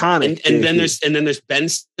iconic. iconic. And then JP. there's Ben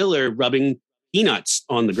Stiller rubbing peanuts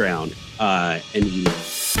on the ground and eating them.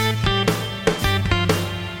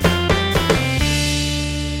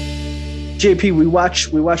 JP, we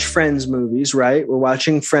watch Friends movies, right? We're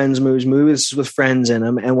watching Friends movies with friends in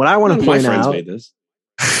them. And what I want to None of my point friends out, made this.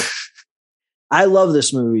 I love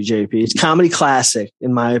this movie, JP. It's comedy classic,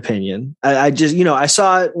 in my opinion. I just, I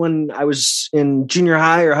saw it when I was in junior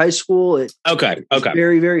high or high school. It Okay. was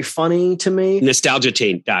very, very funny to me. Nostalgia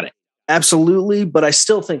chain. Got it. Absolutely. But I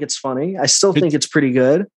still think it's funny. I still think it's pretty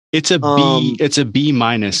good. It's a B. It's a B-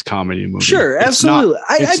 comedy movie. Sure, It's not- absolutely.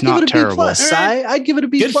 I'd it's give not it a B terrible. plus. All right. I'd give it a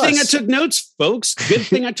B Good plus. thing I took notes, folks. Good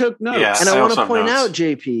thing I took notes. Yeah. And I I want also to have point notes. out,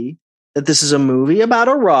 JP, that this is a movie about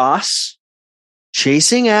a Ross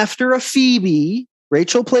chasing after a Phoebe.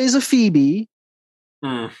 Rachel plays a Phoebe.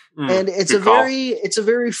 And it's a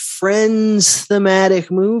very Friends thematic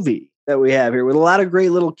movie that we have here with a lot of great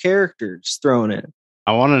little characters thrown in.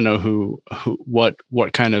 I want to know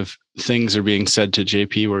what kind of things are being said to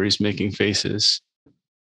JP where he's making faces.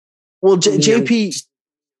 Well, JP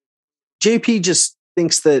just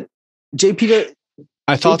thinks that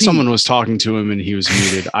I thought someone was talking to him and he was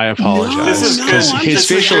muted. I apologize because his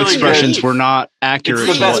facial really expressions great. were not accurate.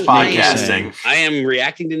 It's the best to what Nate was podcasting. saying. I am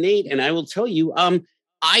reacting to Nate, and I will tell you,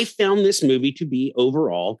 I found this movie to be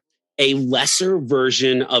overall a lesser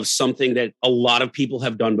version of something that a lot of people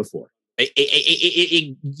have done before.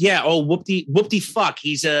 Whoopty fuck.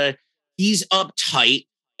 He's uptight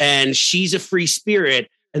and she's a free spirit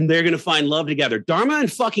and they're going to find love together. Dharma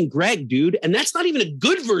and fucking Greg, dude. And that's not even a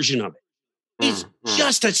good version of it. It's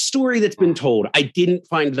just a story that's been told. I didn't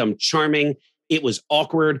find them charming. It was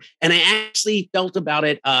awkward. And I actually felt about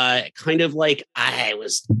it kind of like I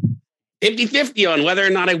was 50-50 on whether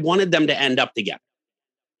or not I wanted them to end up together.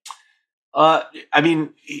 I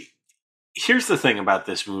mean, here's the thing about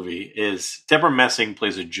this movie is Deborah Messing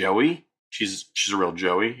plays a Joey. She's a real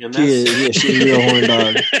Joey in this. She's a real horn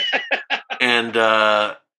dog. And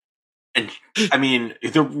I mean,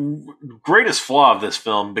 the greatest flaw of this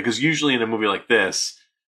film, because usually in a movie like this,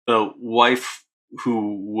 the wife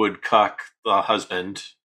who would cuck the husband,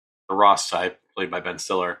 the Ross type, played by Ben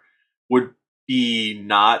Stiller, would be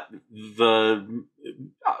not the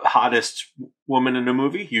hottest woman in a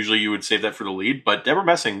movie. Usually you would save that for the lead, but Deborah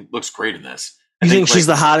Messing looks great in this. You think she's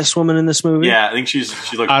the hottest woman in this movie? Yeah, I think she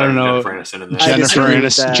looks I don't know. Jennifer Aniston in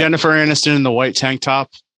this. Jennifer Aniston in the white tank top.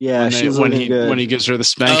 Yeah, when he gives her the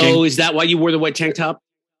spanking. Oh, is that why you wore the white tank top?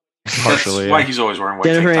 That's Partially, why he's always wearing white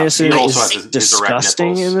Jennifer tank tops. Aniston He also has is his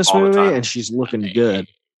disgusting in this movie, and she's looking good.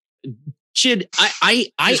 Chid,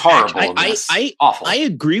 She's horrible in this. Awful. I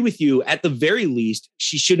agree with you. At the very least,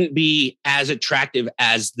 she shouldn't be as attractive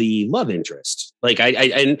as the love interest. Like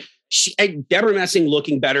Deborah Messing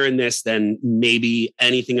looking better in this than maybe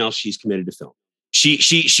anything else she's committed to film.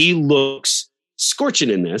 She looks scorching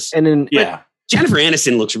in this, and Jennifer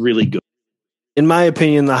Aniston looks really good. In my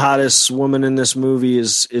opinion, the hottest woman in this movie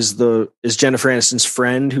is Jennifer Aniston's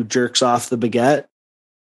friend who jerks off the baguette.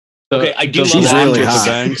 Okay, I do love She's that. really with hot. the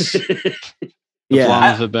bangs.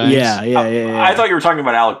 Yeah, With the bangs. yeah. I thought you were talking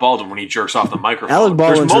about Alec Baldwin when he jerks off the microphone. Alec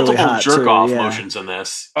Baldwin's There's multiple really hot, jerk off too, yeah. motions in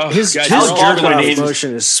this. Oh, His guys, jerk Alec Baldwin off is-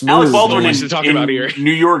 motion is smooth. Alec Baldwin much to talk about here.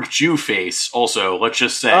 New York Jew face. Also, let's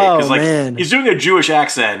just say, Oh, because man. he's doing a Jewish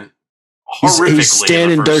accent He's horrifically.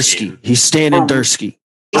 standing in the first Dursky. scene. He's standing Dursky.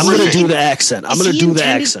 I'm going to do the accent. I'm Is going to he do the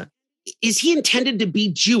intended- accent. Is he intended to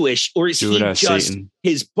be Jewish, or is Do he it as just Satan.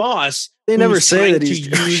 his boss? They never who's say trying that to he's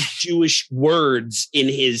use Jewish words in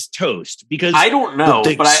his toast. Because I don't know,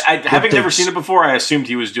 The but dicks. I having The never dicks. seen it before, I assumed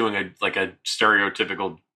he was doing a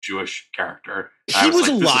stereotypical Jewish character. I he was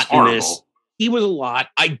a like, this is lot in horrible. this. He was a lot.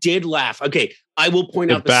 I did laugh. Okay, I will point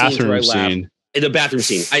The out the scenes where I bathroom laughed. scene. The bathroom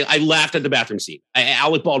scene. I laughed at the bathroom scene.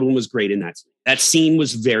 Alec Baldwin was great in that scene. That scene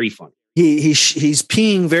was very funny. He's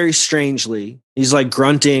peeing very strangely. He's like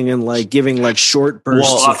grunting and like giving like short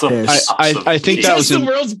bursts Lots of of- piss. I think He that does was the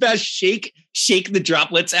world's best shake the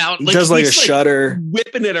droplets out. He does like a he's, shudder.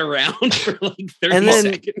 whipping it around for like 30 And then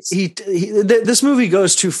seconds. this movie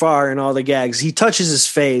goes too far in all the gags. He touches his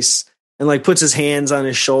face and like puts his hands on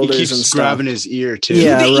his He shoulders and keeps stuff. grabbing his ear too.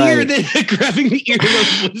 Yeah, the ear, right. grabbing the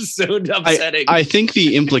ear was so upsetting. I think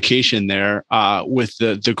the implication there with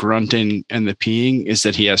the grunting and the peeing is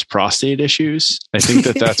that he has prostate issues. I think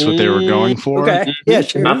that's what they were going for. Okay. Yeah,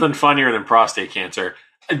 sure. Nothing funnier than prostate cancer.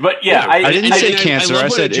 But yeah, Yeah, I didn't I say love cancer. I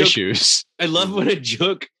when said a joke- issues. I love when a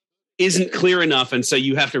joke isn't clear enough, and so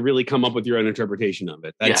you have to really come up with your own interpretation of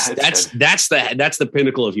it. That's Yeah, it's that's the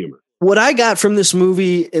pinnacle of humor. What I got from this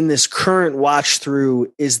movie in this current watch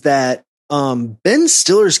through is that Ben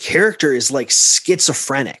Stiller's character is like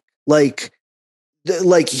schizophrenic. Like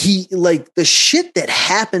the shit that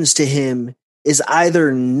happens to him is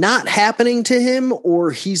either not happening to him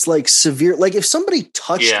or he's like severe. Like if somebody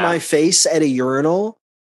touched Yeah. my face at a urinal,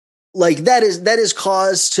 like that is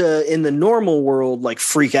cause to in the normal world like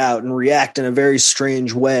freak out and react in a very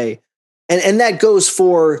strange way. And that goes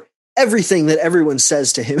for everything that everyone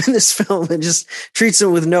says to him in this film and just treats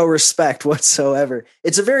him with no respect whatsoever.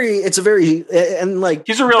 It's a very and like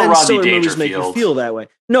he's a real Ben Rodney Stiller movies make you Dangerfield. feel that way.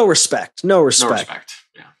 No respect. No respect.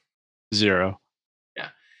 Yeah. Zero.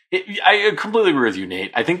 I completely agree with you,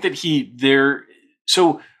 Nate. I think that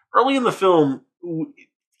so early in the film,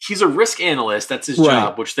 he's a risk analyst. That's his Right.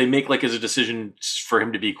 job, which they make like as a decision for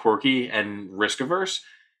him to be quirky and risk averse.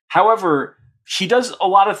 However, he does a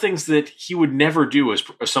lot of things that he would never do as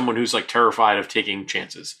someone who's like terrified of taking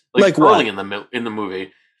chances. Like early in the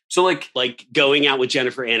movie. So like going out with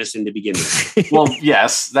Jennifer Aniston to begin with. Well,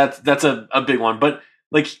 yes, that's a big one. But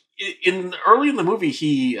like early in the movie,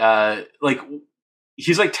 he's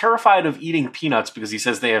like terrified of eating peanuts because he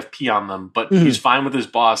says they have pee on them, but he's fine with his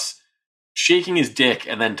boss shaking his dick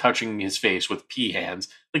and then touching his face with pee hands.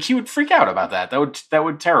 Like he would freak out about that. That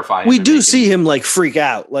would terrify him. We do see him like freak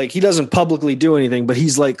out. Like he doesn't publicly do anything, but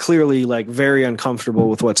he's like clearly like very uncomfortable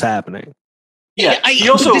with what's happening. Yeah. He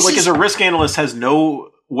also like as a risk analyst has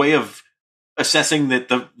no way of assessing that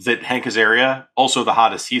Hank Azaria, also the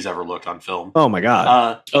hottest he's ever looked on film. Oh my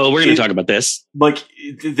God. We're going to talk about this. Like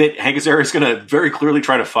that Hank Azaria is going to very clearly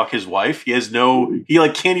try to fuck his wife. He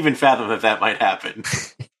can't even fathom that might happen.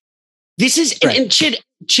 This is, right. and Chid,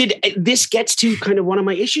 this gets to kind of one of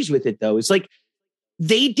my issues with it, though. It's like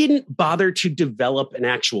they didn't bother to develop an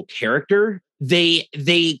actual character. They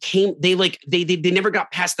never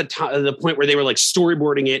got past the point where they were like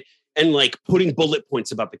storyboarding it and like putting bullet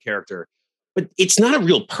points about the character. But it's not a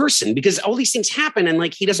real person because all these things happen and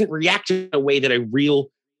like he doesn't react in a way that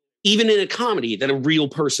even in a comedy, that a real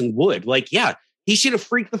person would. Like, yeah, he should have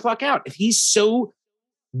freaked the fuck out. If he's so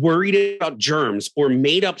worried about germs or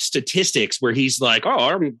made up statistics where he's like,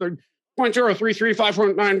 I'm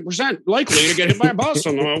 0.03359% likely to get hit by a bus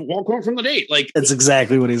on the walk home from the date. Like that's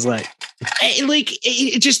exactly what he's like.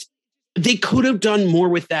 They could have done more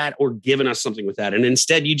with that or given us something with that. And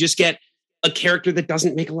instead you just get a character that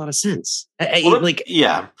doesn't make a lot of sense.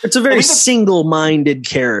 It's a very single-minded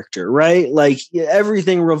character, right? Like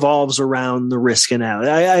everything revolves around the risk analysis.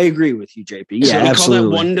 I agree with you, JP. Yeah, so we absolutely.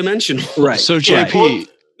 call that one-dimensional. Right. So JP,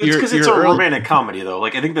 it's because it's a romantic comedy, though.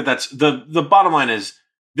 Like I think that's the bottom line is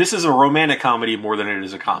this is a romantic comedy more than it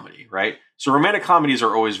is a comedy, right? So romantic comedies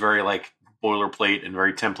are always very like boilerplate and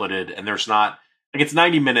very templated, and there's not like it's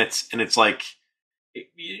 90 minutes and it's like,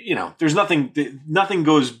 there's nothing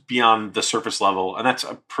goes beyond the surface level, and that's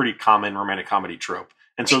a pretty common romantic comedy trope.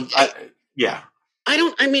 And so, I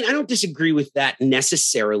don't disagree with that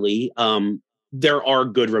necessarily. There are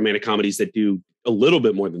good romantic comedies that do a little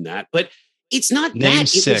bit more than that, but it's not name that.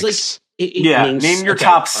 Six. It was like, name your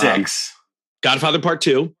top six. Godfather Part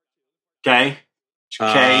 2. Okay.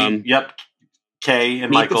 Yep. K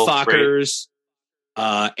and Meet Michael. the Fockers.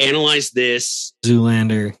 Analyze This.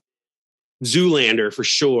 Zoolander for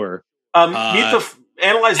sure. Analyze This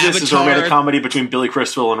Avatar, is a romantic comedy between Billy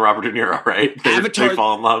Crystal and Robert De Niro, right? They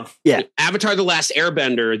fall in love. Yeah. Avatar: The Last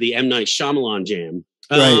Airbender, the M. Night Shyamalan jam.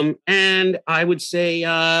 Right. And I would say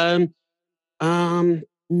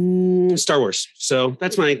Star Wars. So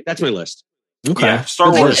that's my list. Okay. Yeah,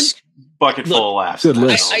 Star Wars bucket full of laughs. Good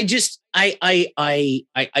list. I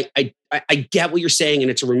get what you're saying,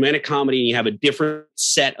 and it's a romantic comedy, and you have a different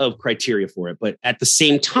set of criteria for it. But at the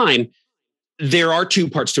same time, there are two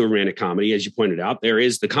parts to a romantic comedy, as you pointed out. There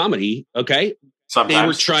is the comedy, okay? Sometimes. They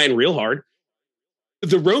were trying real hard.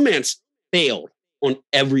 The romance failed on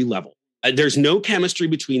every level. There's no chemistry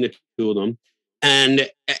between the two of them. And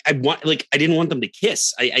I didn't want them to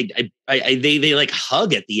kiss. They like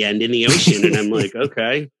hug at the end in the ocean, and I'm like,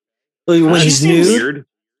 okay. When he's nude, weird.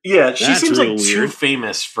 Yeah, she seems like too weird.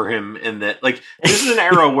 famous for him in that. Like, this is an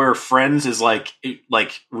era where Friends is like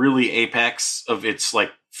really apex of its like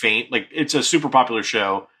fame. Like, it's a super popular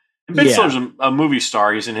show. And Ben Stiller's a movie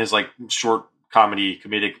star. He's in his like short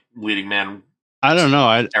comedic leading man. I don't know.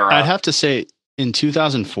 I'd have to say in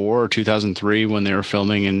 2004 or 2003 when they were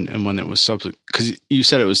filming and when it was because you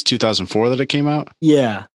said it was 2004 that it came out.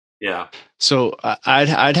 Yeah. Yeah. So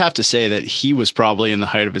I'd have to say that he was probably in the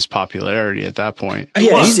height of his popularity at that point.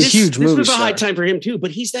 Yeah, he's a huge movie This was a star. high time for him too,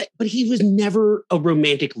 but he was never a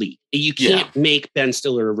romantic lead. You can't make Ben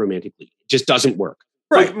Stiller a romantic lead. It just doesn't work.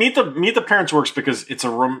 Right. Like, Meet the Parents works because Meet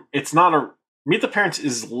the Parents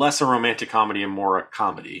is less a romantic comedy and more a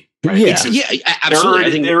comedy. Right? Yeah.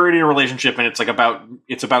 Absolutely. They're already in a relationship, and it's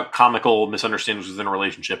about comical misunderstandings within a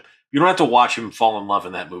relationship. You don't have to watch him fall in love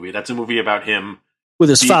in that movie. That's a movie about him with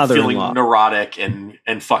his father-in-law, feeling neurotic and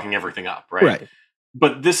fucking everything up, right? Right.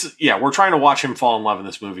 But we're trying to watch him fall in love in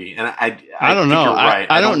this movie, and I don't know. You're right.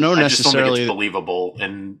 I don't know necessarily. I just don't think it's believable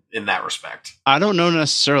in that respect. I don't know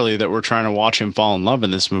necessarily that we're trying to watch him fall in love in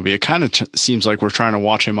this movie. It kind of seems like we're trying to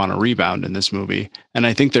watch him on a rebound in this movie, and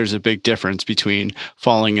I think there's a big difference between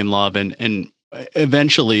falling in love and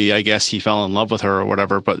eventually, I guess he fell in love with her or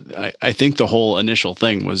whatever. But I think the whole initial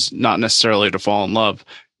thing was not necessarily to fall in love.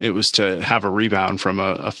 It was to have a rebound from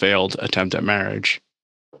a failed attempt at marriage.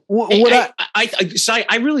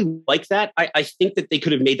 I really like that. I think that they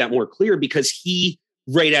could have made that more clear because he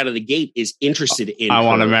right out of the gate is interested in. I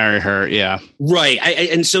want to marry her. Yeah. Right.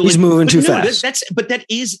 And so he's moving too fast. That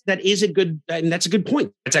is a good, and that's a good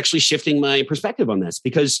point. That's actually shifting my perspective on this,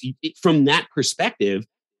 because from that perspective,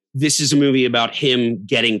 this is a movie about him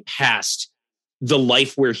getting past the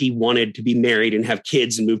life where he wanted to be married and have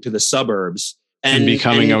kids and move to the suburbs and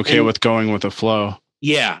becoming okay with going with the flow.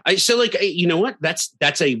 Yeah. So like, you know what?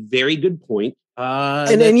 That's a very good point.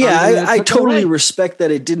 I totally respect that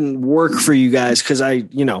it didn't work for you guys, because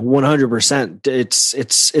 100%.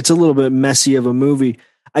 It's a little bit messy of a movie.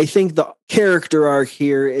 I think the character arc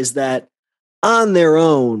here is that on their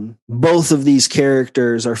own, both of these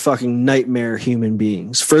characters are fucking nightmare human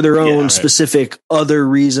beings for their own specific other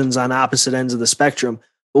reasons on opposite ends of the spectrum.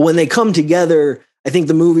 But when they come together, I think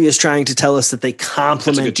the movie is trying to tell us that they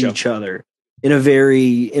complement each other in a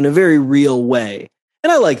very real way.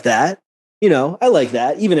 And I like that. I like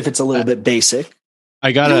that, even if it's a little bit basic.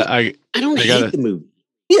 I don't hate the movie.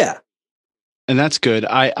 Yeah. And that's good.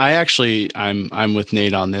 I'm with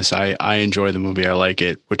Nate on this. I enjoy the movie. I like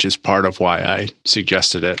it, which is part of why I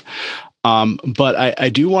suggested it. But I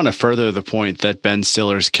do want to further the point that Ben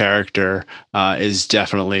Stiller's character is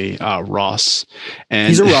definitely Ross. And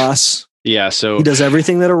he's a Ross. Yeah. So he does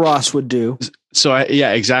everything that a Ross would do. So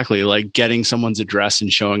exactly. Like getting someone's address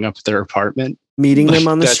and showing up at their apartment, meeting them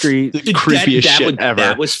on the street. The creepiest shit ever.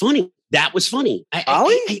 That was funny.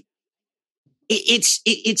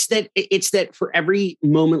 It's that for every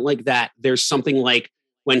moment like that, there's something like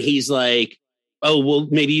when he's like, oh, well,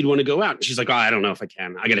 maybe you'd want to go out. And she's like, oh, I don't know if I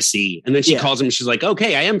can. I got to see. And then she calls him. And she's like,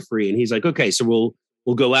 okay, I am free. And he's like, okay, so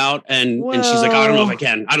we'll go out. And she's like, oh, I don't know if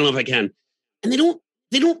I can. And they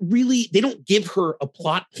don't give her a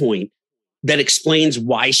plot point that explains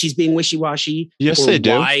why she's being wishy-washy. Yes, they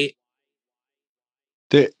do.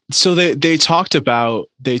 They talked about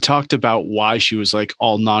why she was like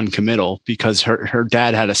all non-committal, because her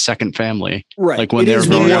dad had a second family, right? Like when they were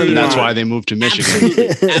growing up, and that's why they moved to Michigan.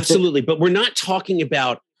 Absolutely. But we're not talking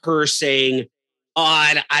about her saying, "Oh,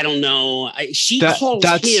 I don't know." She calls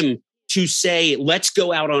him to say, "Let's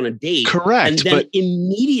go out on a date." Correct. And then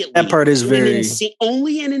immediately, that part is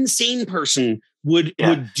only an insane person would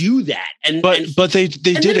do that. But they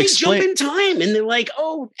did explain. Jump in time, and they're like,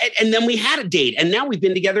 oh, and then we had a date, and now we've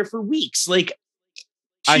been together for weeks. Like,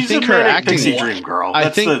 I think her acting dream girl.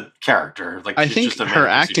 That's the character. Like, I think her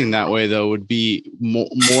acting that way though would be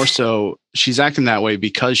more so. She's acting that way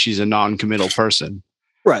because she's a non-committal person,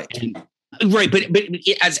 right? Right, but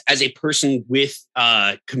as a person with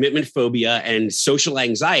commitment phobia and social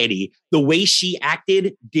anxiety, the way she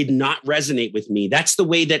acted did not resonate with me. That's the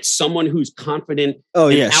way that someone who's confident. Oh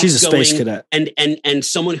yeah, she's a space cadet, and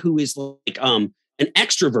someone who is like an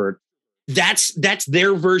extrovert. That's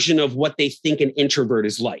their version of what they think an introvert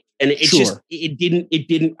is like, and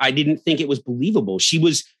I didn't think it was believable. She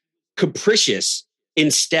was capricious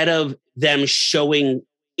instead of them showing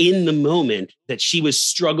in the moment that she was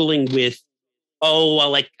struggling with, oh, well,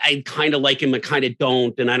 like I kind of like him, I kind of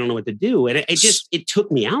don't, and I don't know what to do. And it took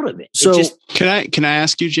me out of it. So can I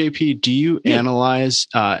ask you, JP, do you analyze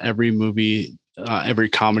every movie, every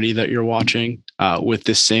comedy that you're watching with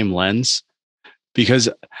this same lens? Because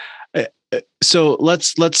so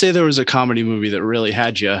let's say there was a comedy movie that really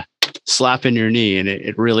had you slapping your knee and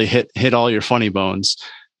it really hit all your funny bones.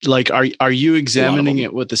 Like, are you examining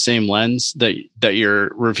it with the same lens that you're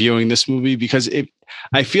reviewing this movie? Because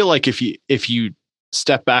I feel like if you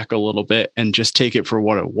step back a little bit and just take it for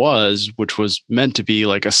what it was, which was meant to be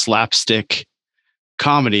like a slapstick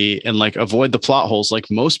comedy, and like avoid the plot holes like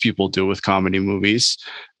most people do with comedy movies,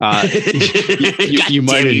 you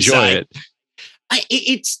might enjoy it. I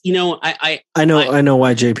know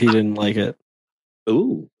why JP didn't like it.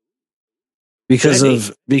 Ooh, because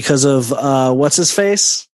of what's his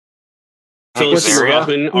face? Philip Seymour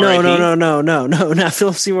Hoffman. No, not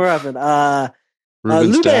Philip Seymour Hoffman.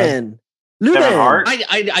 Lubin. Hart?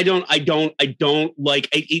 I don't like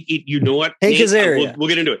it. You know what? Hank Azaria. We'll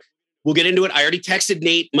get into it. I already texted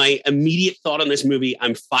Nate my immediate thought on this movie.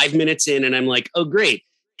 I'm 5 minutes in and I'm like, oh great.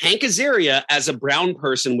 Hank Azaria as a brown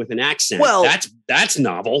person with an accent. Well, that's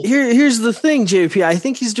novel. Here's the thing, JP. I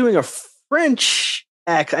think he's doing a French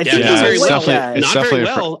accent. I think he's not very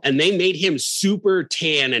well. And they made him super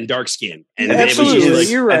tan and dark skinned. And absolutely,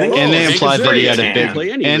 you're right. And they implied that he had a big.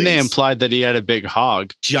 And they implied that he had a big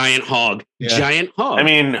hog. Giant hog. I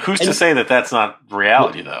mean, who's to say that that's not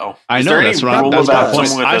reality, though? I know that's right. That's my point.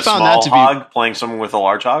 I found that to be hog playing someone with a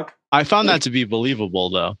large hog. I found that to be believable,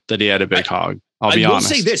 though, that he had a big hog. I'll be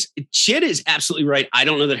honest. I will say this: Chid is absolutely right. I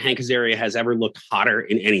don't know that Hank Azaria has ever looked hotter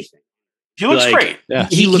in anything. He looks great. Yeah.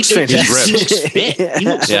 He looks fantastic. He looks fit. He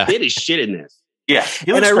looks fit as shit in this. Yeah,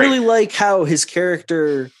 he And looks I great. really like how his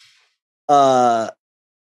character.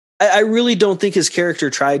 I really don't think his character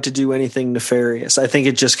tried to do anything nefarious. I think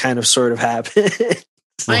it just kind of sort of happened.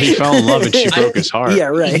 Well, he fell in love and she broke his heart. Yeah,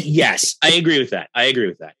 right. Yes, I agree with that.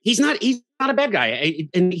 He's not a bad guy.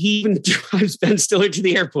 And he even drives Ben Stiller to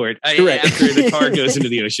the airport Right. after the car goes into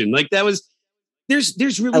the ocean. Like that was, there's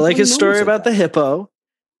really, I like funny his story moments like about the that. hippo.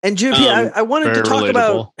 And JP, I wanted to very talk relatable.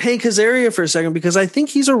 about Hank Azaria for a second because I think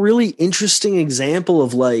he's a really interesting example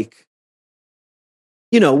of like,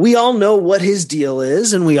 you know, we all know what his deal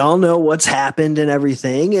is and we all know what's happened and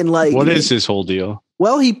everything. And like, What is his whole deal?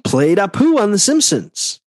 well, he played Apu on The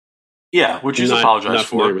Simpsons, Yeah, which he's Not apologized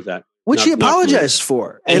familiar for. with that. which he Not familiar. apologized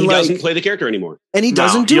for. And he like, doesn't play the character anymore. and he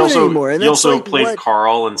doesn't No, do he it also, anymore. And he that's also like played what,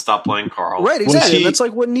 Carl and stopped playing Carl. right, Was exactly. he- That's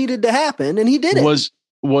like what needed to happen, and he did it.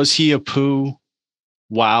 Was he Apu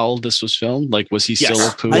while this was filmed? Like, was he still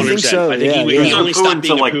Yes, Apu? I think so, I think yeah, he, yeah. he only Apu stopped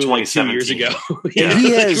until, being like, Apu like 2 years 2017. ago. And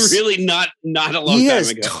he like, has- really not a long He time has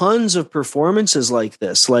ago. tons of performances like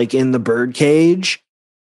this, like in The Birdcage.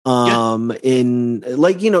 In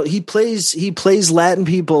like, you know, he plays Latin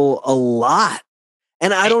people a lot.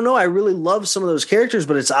 And I don't know, I really love some of those characters,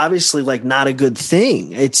 but it's obviously like not a good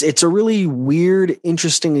thing. It's a really weird,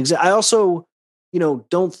 interesting I also, you know,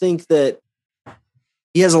 don't think that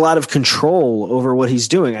he has a lot of control over what he's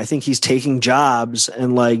doing. I think he's taking jobs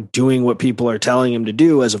and like doing what people are telling him to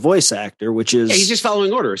do as a voice actor, which is Yeah, he's just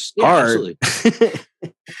following orders. Yeah, hard. absolutely.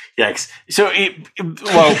 Yikes. So, we don't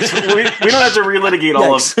have to relitigate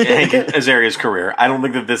all of Yikes. Hank Azaria's career. I don't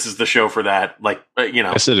think that this is the show for that. Like, you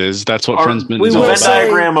know, Yes, it is. That's what our, Friendsman we is the will all Venn say- about.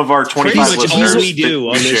 diagram of our Pretty 25 much all listeners we do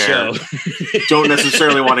on that this share show. don't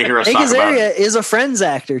necessarily want to hear us Hank talk about Azaria it. is a Friends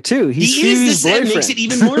actor too. He's He is Phoebe's this. That boyfriend. makes it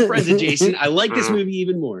even more Friends adjacent. I like this Mhm. movie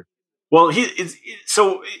even more. Well,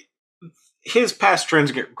 his past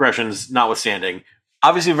transgressions notwithstanding,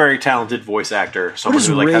 obviously a very talented voice actor. What Someone does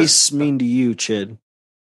who like race mean to you, Chid?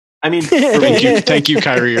 I mean, Thank you,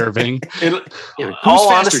 Kyrie Irving. in Yeah, who's all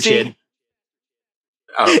faster, honesty,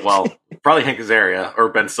 Chid? well, probably Hank Azaria or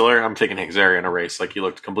Ben Stiller. I'm taking Hank Azaria in a race. Like, he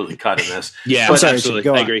looked completely cut in this. Yeah, But- absolutely.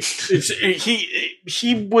 Go I on. agree.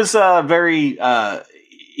 He was very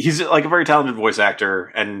he's like a very talented voice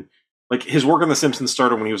actor, and like his work on The Simpsons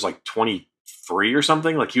started when he was like 23 or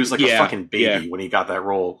something. Like, he was like a Yeah, fucking baby yeah. when he got that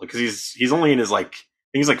role. Because he's only in his like,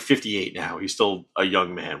 I think he's like 58 now. He's still a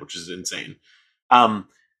young man, which is insane.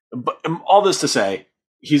 But all this to say,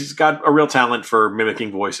 he's got a real talent for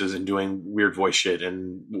mimicking voices and doing weird voice shit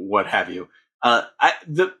and what have you.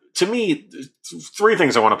 To me, three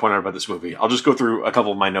things I want to point out about this movie. I'll just go through a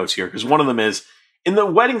couple of my notes here, because one of them is in the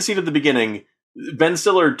wedding scene at the beginning, Ben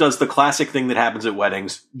Stiller does the classic thing that happens at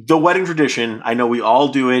weddings. The wedding tradition. I know we all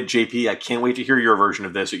do it. JP, I can't wait to hear your version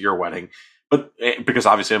of this at your wedding. But because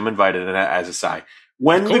obviously I'm invited as a side.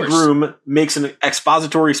 When Of the course. groom makes an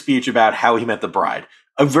expository speech about how he met the bride,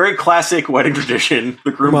 a very classic wedding tradition.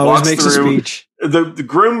 The groom Always walks makes a through. speech. The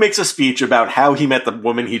groom makes a speech about how he met the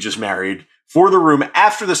woman he just married for the room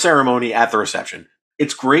after the ceremony at the reception.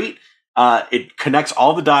 It's great. It connects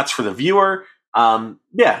all the dots for the viewer. And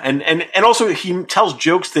also he tells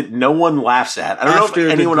jokes that no one laughs at. I don't know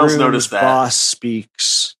if anyone else noticed that. Boss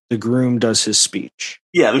speaks. The groom does his speech.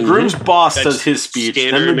 Yeah, the groom's boss That's does his speech.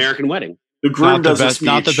 Standard Then American wedding. the groom Not the does his best. speech.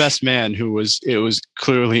 Not the best man. It was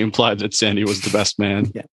clearly implied that Sandy was the best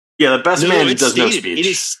man. Yeah, the best man it's does no stated. speech. It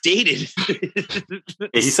is stated. Yeah,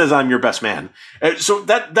 he says, "I'm your best man." So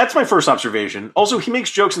that's my first observation. Also, he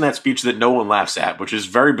makes jokes in that speech that no one laughs at, which is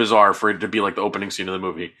very bizarre for it to be like the opening scene of the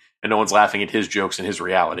movie, and no one's laughing at his jokes and his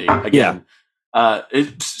reality. Again,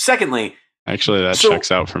 secondly, Actually, that So-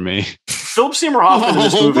 checks out for me. Philip Seymour Hoffman in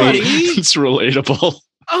this Oh, movie. buddy. It's relatable.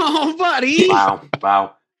 Oh, buddy.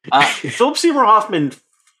 Wow. Philip Seymour Hoffman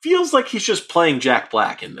feels like he's just playing Jack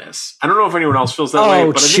Black in this. I don't know if anyone else feels that way,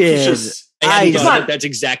 Oh, but I think he's Chid. just. I hadn't I- thought He's of not- it. That's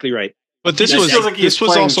exactly right. But this It was feels like he's this was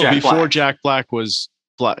playing also Jack before Black. Jack Black was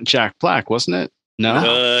Jack Black, wasn't it?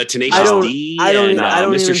 No. Tenacious I don't. D I don't. and, I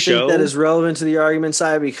don't Mr. even Show. think that is relevant to the argument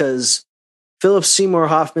side because Philip Seymour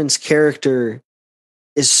Hoffman's character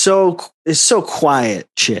is so quiet.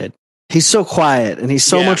 Chid. He's so quiet and he's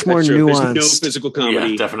so Yeah, much more that's true. nuanced. There's no physical comedy.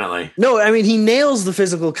 Yeah, definitely. No, I mean he nails the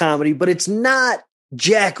physical comedy, but it's not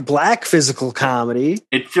Jack Black physical comedy.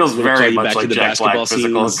 It feels We'll call very you much back like to the Jack basketball Black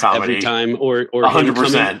physical scenes comedy. every time, or him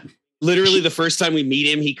 100%. literally the first time we meet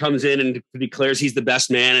him, he comes in and declares he's the best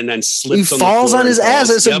man, and then He slips. falls the on his floor and ass.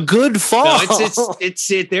 falls. It's a Yep. good fall. No, it's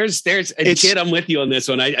there's It's- kid. I'm with you on this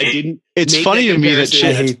one. I didn't. It's make funny that to me that comparison. Chid.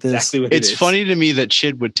 I That's hate this. exactly what it It's is. funny to me that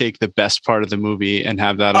Chid would take the best part of the movie and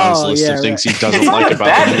have that on his Oh, list yeah, of things right. he doesn't It's not like a about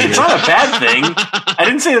bad. the movie. It's not a bad thing. I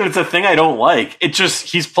didn't say that it's a thing I don't like. It just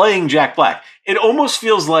he's playing Jack Black. It almost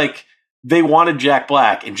feels like they wanted Jack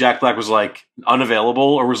Black, and Jack Black was like unavailable,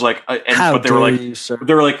 or was like, How but they were like, dare you, sir?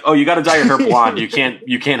 they were like, oh, you got to dye your hair blonde. You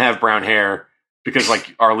can't have brown hair because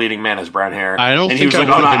like our leading man has brown hair. I don't and he think was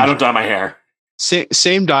like, oh no, I don't dye my hair.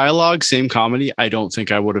 Same dialogue, same comedy. I don't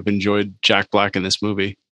think I would have enjoyed Jack Black in this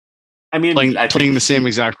movie. I mean, playing the same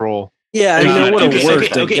exact role. Yeah, I mean, it would have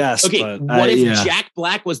worked, I guess. Okay. But What if Jack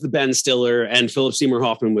Black was the Ben Stiller and Philip Seymour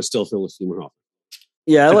Hoffman was still Philip Seymour Hoffman?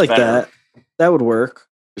 Yeah, I like better. that. That would work.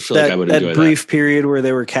 I feel like I would enjoy that brief period where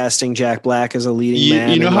they were casting Jack Black as a leading man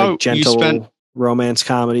you know in how like gentle romance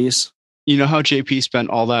comedies. You know how JP spent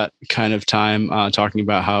all that kind of time talking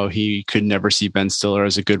about how he could never see Ben Stiller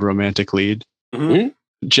as a good romantic lead? Mm-hmm.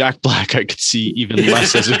 Jack Black, I could see even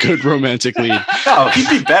less as a good romantic lead. No, he'd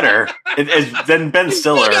be better than Ben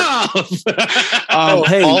Stiller.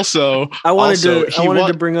 Hey, also, I wanted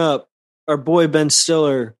to bring up our boy Ben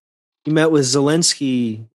Stiller. He met with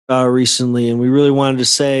Zelensky recently, and we really wanted to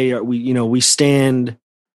say we stand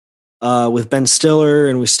with Ben Stiller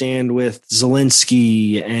and we stand with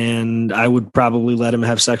Zelensky, and I would probably let him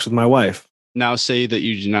have sex with my wife. Now say that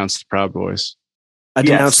you denounced the Proud Boys. I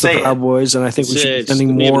denounced the Proud Boys, and I think we should be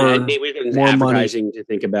spending more advertising money to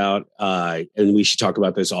think about, and we should talk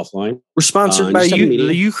about this offline. We're sponsored by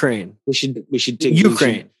the Ukraine. We should take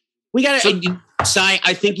Ukraine. We got to. Sai,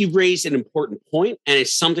 I think you've raised an important point, and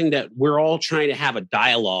it's something that we're all trying to have a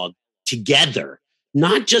dialogue together,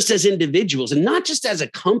 not just as individuals and not just as a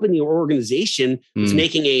company or organization that's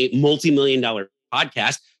making a multi-million-dollar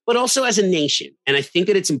podcast, but also as a nation. And I think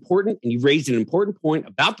that it's important, and you raised an important point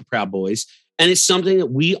about the Proud Boys, and it's something that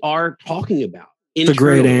we are talking about. It's a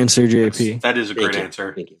great answer, JP. That is a great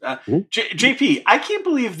answer. Thank you. JP, I can't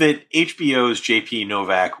believe that HBO's JP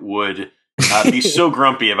Novak would be so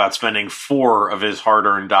grumpy about spending 4 of his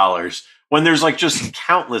hard-earned dollars when there's like just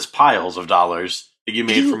countless piles of dollars that you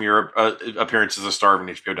made from your appearance as a star of an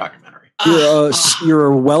HBO documentary. You're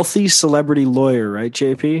a wealthy celebrity lawyer, right,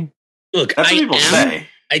 JP? Look, that's what people say.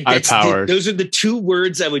 Those are the 2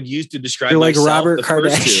 words I would use to describe You're like myself. Robert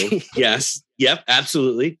Kardashian. Yes. Yep.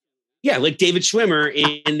 Absolutely. Yeah. Like David Schwimmer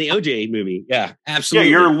in the OJ movie. Yeah. Absolutely.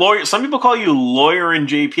 Yeah. You're a lawyer. Some people call you lawyer and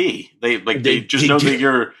JP. They just know that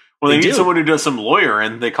you're. Well, they need someone who does some lawyer,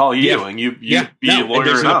 and they call you, and you be a lawyer.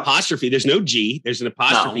 There's an apostrophe. There's no G. There's an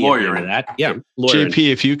apostrophe. Lawyer in that. Yeah. Lawyer.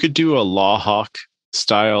 JP, if you could do a Law Hawk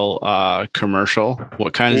style commercial,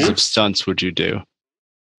 what kinds of stunts would you do?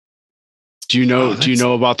 Do you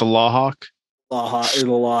know about the Law Hawk? The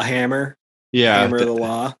Law Hammer. Yeah. Hammer of the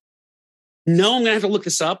Law. No, I'm gonna have to look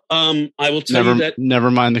this up. I will tell you that.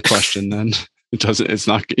 Never mind the question. Then it's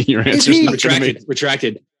not your answer's not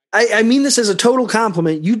retracted. I mean this as a total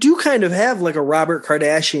compliment. You do kind of have like a Robert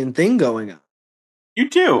Kardashian thing going on. You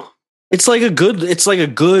do. It's like a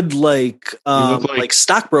good like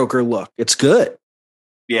stockbroker look. It's good.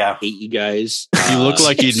 Yeah. I hate you guys. You look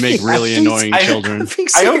like you'd make really annoying children.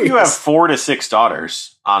 I hope you have 4 to 6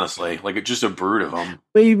 daughters, honestly. Like just a brood of them.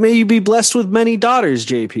 May you be blessed with many daughters,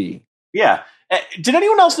 JP. Yeah. Did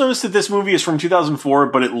anyone else notice that this movie is from 2004,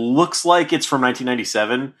 but it looks like it's from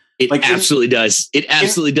 1997? It absolutely does. It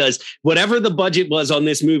absolutely does. Whatever the budget was on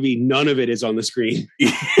this movie, none of it is on the screen.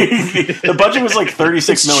 The budget was like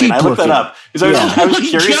 $36 million. I looked that up because I was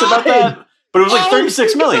curious about that. But it was like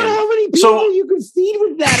 $36 million. How many people you could feed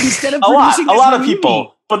with that instead of a lot of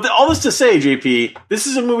people. But all this to say, JP, this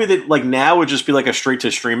is a movie that like now would just be like a straight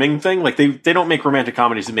to streaming thing. Like they don't make romantic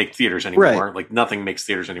comedies that make theaters anymore. Right. Like nothing makes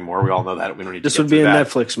theaters anymore. We all know that. We don't need. This would be a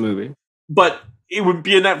Netflix movie. But it would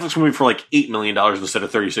be a Netflix movie for like $8 million instead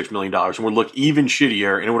of $36 million, and would look even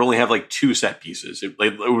shittier. And it would only have like 2 set pieces. It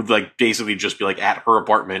would like basically just be like at her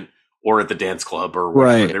apartment or at the dance club or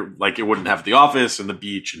whatever. Right. Like it wouldn't have the office and the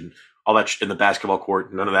beach and all that in the basketball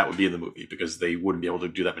court. None of that would be in the movie because they wouldn't be able to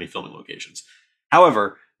do that many filming locations.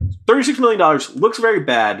 However, $36 million looks very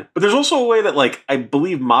bad, but there's also a way that like I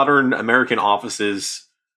believe modern American offices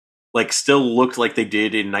like still looked like they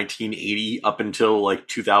did in 1980 up until like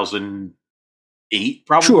 2008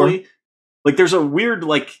 probably. Sure. Like there's a weird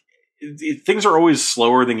like things are always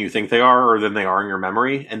slower than you think they are or than they are in your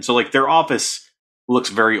memory. And so like their office looks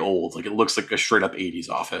very old. Like it looks like a straight up 80s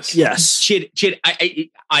office. Yes. Chid, I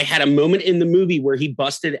had a moment in the movie where he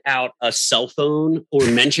busted out a cell phone or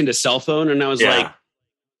mentioned a cell phone. And I was like,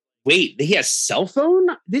 wait, he has cell phone?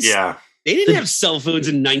 They didn't have cell phones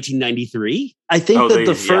in 1993. I think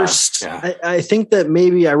I think that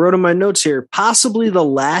maybe I wrote in my notes here, possibly the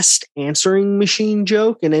last answering machine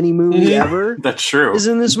joke in any movie ever. That's true. Is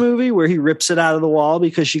in this movie where he rips it out of the wall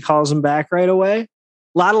because she calls him back right away.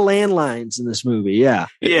 A lot of landlines in this movie. Yeah.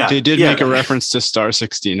 They did make a reference to Star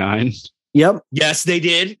 69. Yep. Yes, they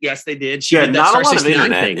did. She had did not that a lot of Star 69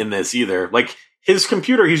 internet thing in this either. Like his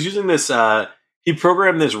computer, he's using this. He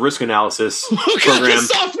programmed this risk analysis program,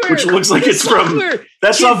 which looks like it's from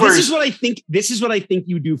that software. This is what I think. This is what I think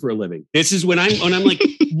you do for a living. This is when I'm like,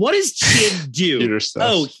 what does Chid do?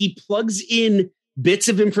 Oh, he plugs in bits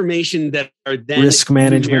of information that are then risk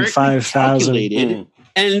management 5,000,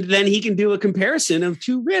 and then he can do a comparison of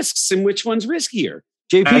two risks and which one's riskier.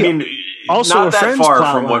 JP, I mean, also not a that friend's far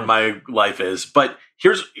plot from what line. my life is, but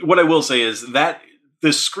here's what I will say is that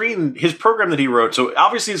the screen, his program that he wrote, so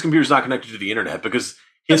obviously his computer's not connected to the internet because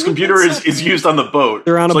his computer is used on the boat.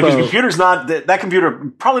 They're on a boat. boat. His computer's not, that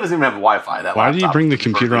computer probably doesn't even have Wi-Fi. Why did you bring the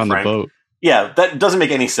computer on the boat? Yeah, that doesn't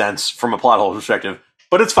make any sense from a plot hole perspective,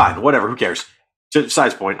 but it's fine. Whatever, who cares?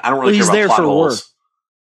 Besides point, I don't really care about plot holes. Work.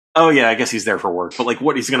 Oh yeah, I guess he's there for work, but like,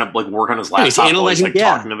 what he's gonna like work on his laptop? He's analyzing,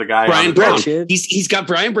 talking to the guy. Brian Brown. He's got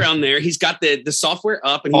Brian Brown there. He's got the software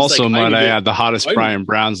up, and he's also might I add the hottest Brian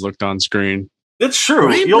Brown's looked on screen. That's true.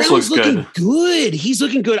 Brian he also Brown's looks good. He's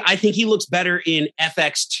looking good. I think he looks better in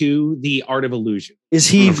FX2, The Art of Illusion. Is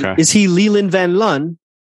he Leland Van Loon?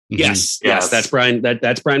 Yes, that's Brian.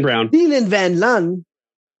 That's Brian Brown. Leland Van Loon.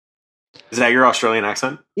 Is that your Australian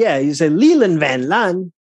accent? Yeah, you say Leland Van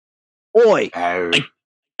Loon. Oi. I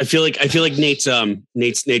feel like Nate's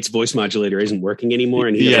voice modulator isn't working anymore,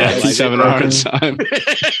 and he's having a hard time.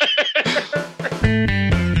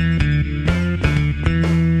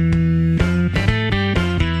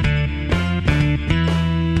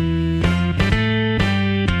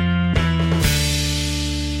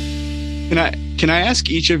 Can I ask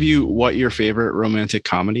each of you what your favorite romantic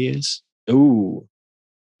comedy is? Ooh,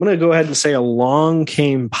 I'm gonna go ahead and say Along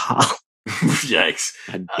Came Polly. Yikes!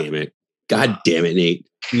 God damn it, Nate.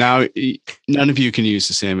 Now, none of you can use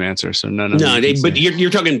the same answer, so none of but you're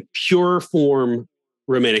talking pure form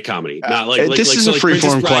romantic comedy, not like this is a free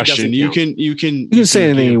form question. You can say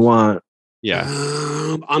anything you want. Yeah,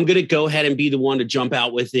 I'm gonna go ahead and be the one to jump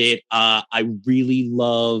out with it. I really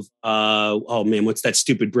love. Oh man, what's that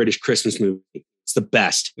stupid British Christmas movie? It's the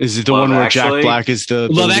best. Is it the one where Jack Black is the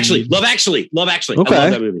Love Actually? Love Actually. Okay. I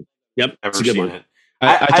love that movie. Yep, it's a good one. It.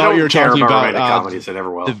 I thought you were talking about comedies that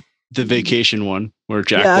ever will. The Vacation one where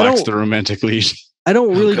Jack Black's the romantic lead. I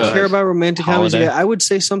don't really care about romantic comedies. I would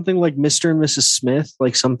say something like Mr. and Mrs. Smith,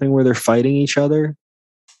 like something where they're fighting each other.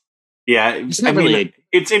 Yeah,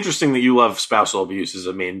 it's interesting that you love spousal abuse as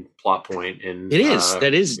a main plot point. It is.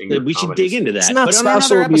 That is. We should dig into that. It's not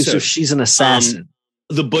spousal abuse if she's an assassin.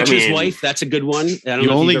 The Butcher's Wife, that's a good one. You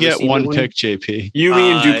only get one pick, JP.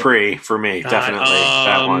 Yumi and Dupree for me, definitely.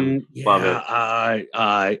 That one. Love it.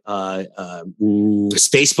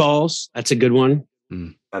 Spaceballs, that's a good one.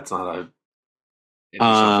 That's not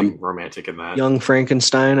something romantic in that. Young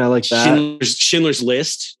Frankenstein, I like that. Schindler's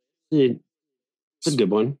List. It's a good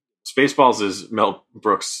one. Spaceballs is Mel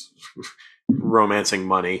Brooks romancing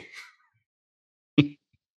money. He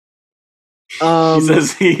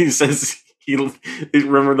says he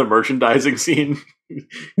remember the merchandising scene.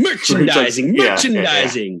 Merchandising. Yeah.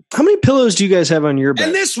 How many pillows do you guys have on your bed?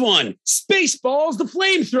 And this one, Spaceballs, the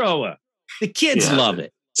flamethrower. The kids love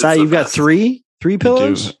it. So you've got three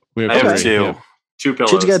pillows? We I have two. Two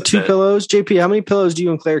pillows. Chid's got two pillows. JP, how many pillows do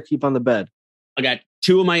you and Claire keep on the bed? I got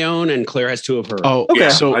two of my own, and Claire has two of her. Oh, okay. Yeah,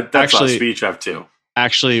 so that's actually, we each have two.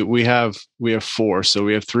 Actually, we have four. So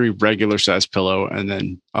we have 3 regular size pillow and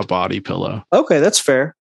then a body pillow. Okay, that's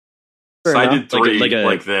fair. So I did 3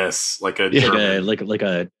 like this, like a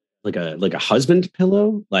husband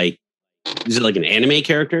pillow. Like, is it like an anime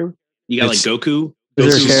character? You got like Goku.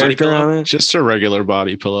 Is there a character on it? Just a regular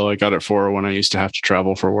body pillow. I got it for when I used to have to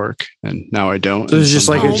travel for work, and now I don't. So it's just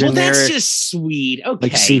like a generic, that's just sweet. Okay,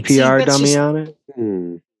 like CPR dummy on it.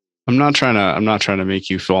 I'm not trying to make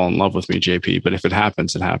you fall in love with me, JP. But if it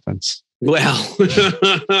happens, it happens. Well,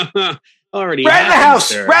 already. Rat in the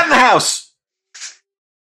house. Rat in the house.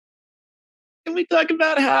 Can we talk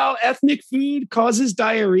about how ethnic food causes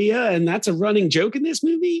diarrhea, and that's a running joke in this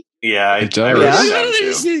movie? Yeah, it does.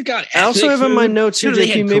 I also have in my notes here,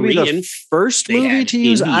 JP, maybe the first movie to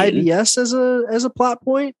use IBS as a plot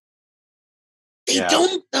point. They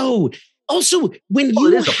don't though. Also, when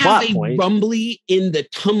you have a rumbly in the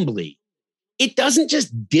tumbly, it doesn't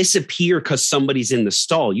just disappear because somebody's in the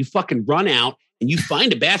stall. You fucking run out and you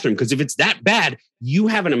find a bathroom, because if it's that bad, you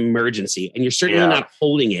have an emergency and you're certainly not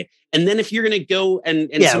holding it. And then if you're going to go and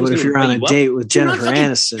but if you're on a date with Jennifer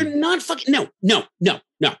Aniston, you're not fucking no.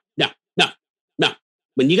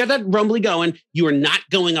 When you got that rumbly going, you are not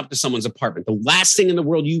going up to someone's apartment. The last thing in the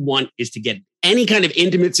world you want is to get any kind of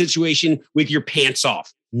intimate situation with your pants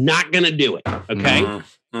off. Not going to do it. Okay.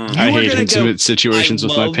 I hate intimate situations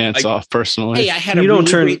with my pants off personally. Hey, I had a really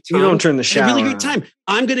great time. You don't turn the shower. A really great time.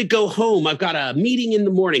 I'm going to go home. I've got a meeting in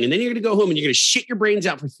the morning, and then you're going to go home and you're going to shit your brains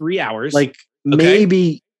out for 3 hours.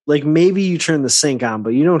 Maybe you turn the sink on,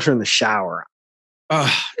 but you don't turn the shower on.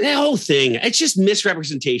 That whole thing. It's just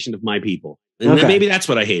misrepresentation of my people. And maybe that's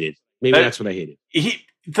what I hated. That's what I hated.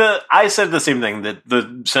 I said the same thing, that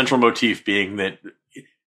the central motif being that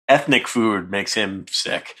ethnic food makes him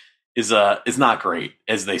sick is not great,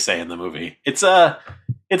 as they say in the movie. It's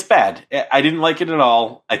bad. I didn't like it at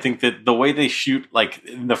all. I think that the way they shoot, like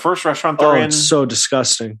in the first restaurant they're in, it's so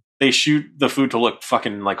disgusting. They shoot the food to look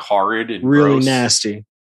fucking like horrid and really gross. Nasty.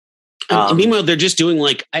 Meanwhile, they're just doing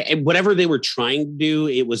like whatever they were trying to do.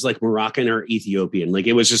 It was like Moroccan or Ethiopian. Like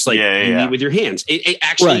it was just like you eat with your hands. It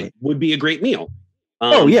actually would be a great meal.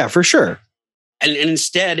 For sure. And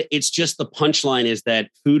instead, it's just the punchline is that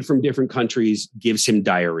food from different countries gives him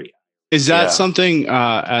diarrhea. Is that something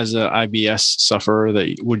as an IBS sufferer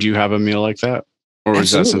that would you have a meal like that? Or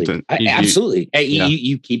is that something? Absolutely.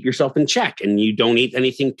 You keep yourself in check and you don't eat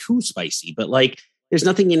anything too spicy. But like, there's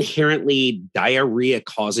nothing inherently diarrhea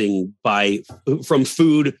causing from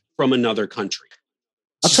food from another country.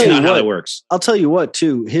 I'll tell you how that works. I'll tell you what,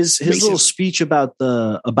 too. His little speech about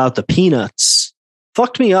the peanuts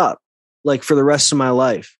fucked me up like for the rest of my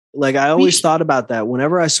life. Like I always thought about that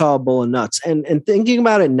whenever I saw a bowl of nuts, and thinking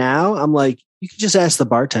about it now, I'm like, you could just ask the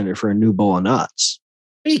bartender for a new bowl of nuts.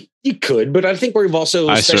 You could, but I think we've also.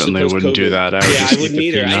 I certainly wouldn't do that. I wouldn't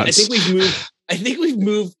either. I think we've moved. I think we've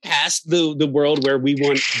moved past the world where we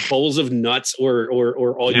want bowls of nuts or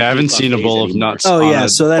all. Yeah, I haven't seen a bowl of nuts. Oh yeah,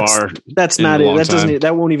 so that's not it.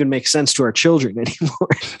 That won't even make sense to our children anymore.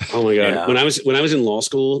 Oh my god! Yeah. When I was in law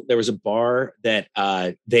school, there was a bar that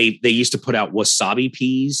they used to put out wasabi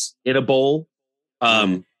peas in a bowl.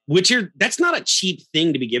 That's not a cheap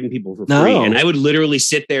thing to be giving people for free. And I would literally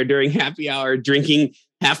sit there during happy hour drinking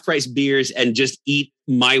half-price beers and just eat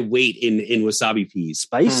my weight in wasabi peas.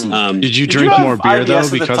 Spicy. Did you drink more beer though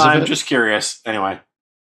because of it? Just curious. Anyway,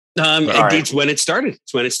 it's when it started.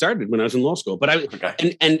 It's when it started when I was in law school. But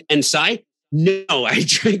and Sai, no, I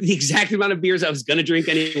drank the exact amount of beers I was going to drink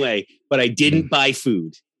anyway, but I didn't buy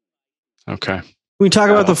food. Okay. Can we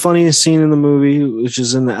talk about the funniest scene in the movie, which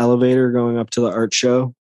is in the elevator going up to the art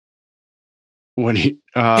show? When he,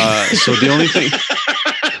 so the only thing.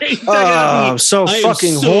 I'm so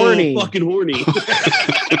fucking horny. Fucking horny.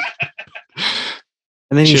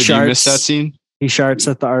 And then he sharts. You missed that scene? He sharts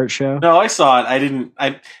at the art show. No, I saw it. I didn't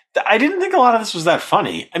think a lot of this was that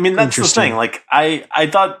funny. I mean, that's the thing. Like, I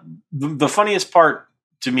thought the funniest part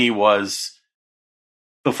to me was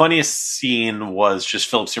the funniest scene was just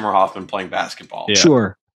Philip Seymour Hoffman playing basketball. Yeah.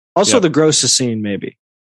 Sure. Also, the grossest scene, maybe.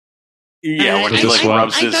 Yeah, when he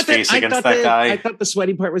rubs his face against that guy. I thought the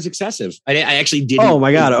sweaty part was excessive. I actually didn't. Oh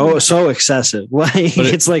my god! Oh, so excessive.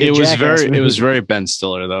 It's like it was very Ben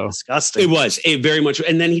Stiller though. Disgusting. It was very much.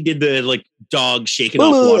 And then he did the like dog shaking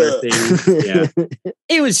off water thing. Yeah,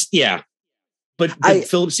 it was. Yeah, but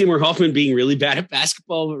Philip Seymour Hoffman being really bad at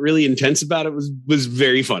basketball, but really intense about it was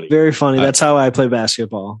very funny. Very funny. That's how I play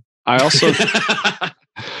basketball. I also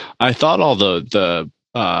I thought all the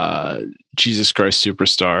Jesus Christ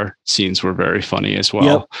Superstar scenes were very funny as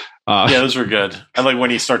well. Yep. Those were good. I like when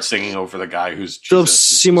he starts singing over the guy who's Philip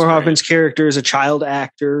Seymour Hoffman's character is a child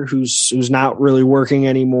actor who's not really working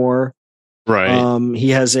anymore. Right.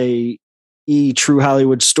 He has a True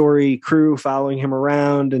Hollywood Story crew following him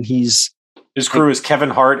around, and his crew is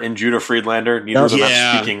Kevin Hart and Judah Friedlander. Neither of them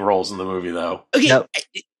have speaking roles in the movie, though. Okay. Yep.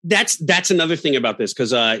 That's another thing about this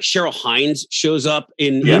because Cheryl Hines shows up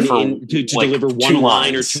to deliver one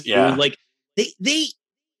line or two. Yeah. Like they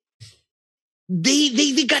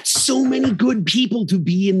got so many good people to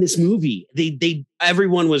be in this movie.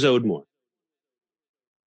 Everyone was owed more.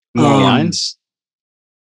 More lines.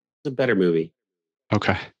 It's a better movie.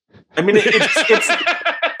 Okay. I mean, it's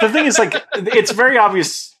the thing is like it's very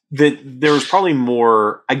obvious that there was probably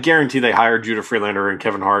more. I guarantee they hired Judah Friedlander and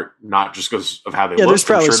Kevin Hart not just because of how they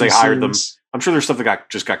looked. I'm sure they hired them. I'm sure there's stuff that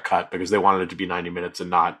got cut because they wanted it to be 90 minutes and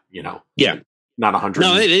not not 100.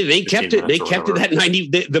 No, they kept it. They kept it at 90.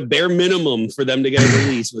 The bare minimum for them to get a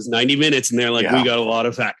release was 90 minutes, and they're like, we got a lot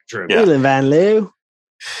of fat trim. Yeah. Van Loo.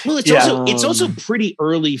 Well, it's also pretty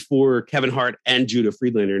early for Kevin Hart and Judah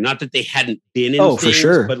Friedlander. Not that they hadn't been in things, for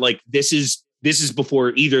sure, but like this is before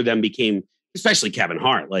either of them became. Especially Kevin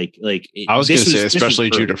Hart, like I was going to say, especially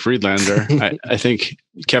Judah Friedlander. I think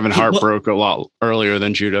Kevin Hart broke a lot earlier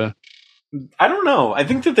than Judah. I don't know. I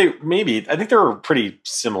think that they were pretty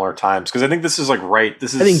similar times because I think this is like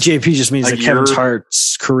This is. I think JP just means a that Kevin year-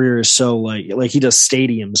 Hart's career is so like he does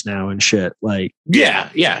stadiums now and shit. Like Yeah.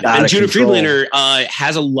 Out And of Judah control. Friedlander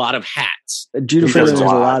has a lot of hats. Judah He does Friedlander has a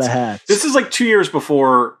a lot. lot of hats. This is like 2 years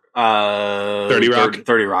before 30 Rock.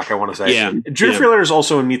 30 Rock, I want to say. Yeah. Judah Friedlander is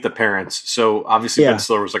also in Meet the Parents, so obviously Yeah. Ben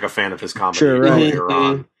Stiller was like a fan of his comedy Sure, right. earlier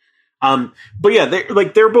on. But yeah,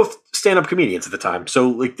 they're both stand-up comedians at the time, so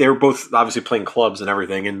like they're both obviously playing clubs and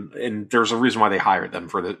everything, and there's a reason why they hired them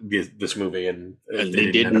for this movie, and They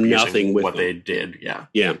didn't did end up using nothing with what them. they did. Yeah.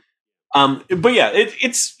 Yeah. But yeah,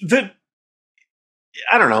 it's the.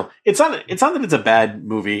 I don't know. It's not that it's a bad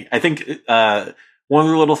movie. I think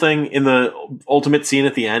one little thing in the ultimate scene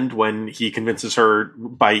at the end when he convinces her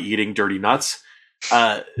by eating dirty nuts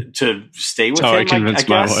to stay with That's how I him. convinced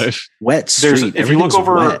my wife. Wet There's street. if you look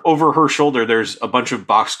Everything's wet. over her shoulder, there's a bunch of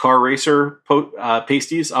Boxcar Racer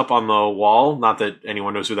pasties up on the wall. Not that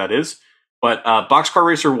anyone knows who that is, but Boxcar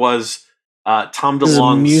Racer was Tom This is a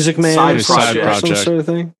DeLonge's Music Man side or side project some project. sort of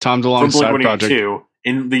thing. Tom from DeLonge's side project. Blink-182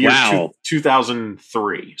 in the year Wow.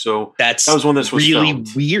 2003. So That's that was when this was really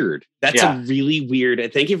filmed. weird. That's Yeah. a really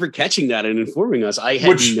weird. Thank you for catching that and informing us. I had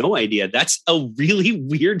Which- no idea. That's a really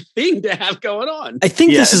weird thing to have going on. I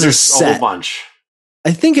think this is a there's whole set. bunch. I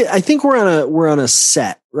think we're on a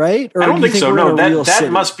set, right? Or I don't do you think so. we're in No, a real that city?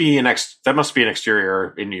 must be an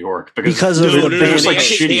exterior in New York Because of the they're just like band.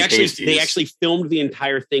 shitty they pasties. actually filmed the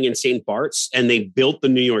entire thing in St. Bart's and they built the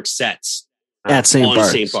New York sets at St. on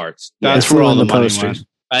Bart's. St. Bart's. That's Flew where all in the the money posters. went.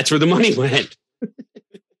 That's where the money went.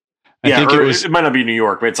 I think or it was. it might not be New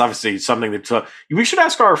York, but it's obviously something that we should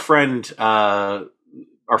ask our friend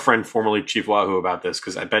formerly Chief Wahoo about this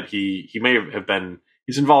because I bet he may have been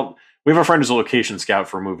he's involved. We have a friend who's a location scout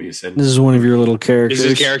for movies, and This is one of your little characters. Is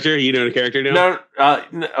this a character? You know the character now?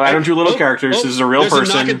 no, I don't do little characters. This is a real there's a knock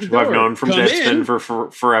person at the who I've door. known from Come Deadspin in. for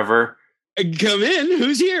forever. Come in.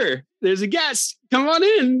 Who's here? There's a guest. Come on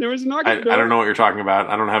in. There was a knock I at the door. don't know what you're talking about.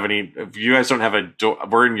 I don't have any. If you guys don't have a door,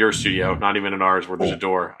 we're in your studio, not even in ours, where there's a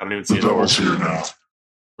door. I don't even see The a door. devil's here now.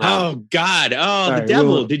 Oh God! Oh, right, the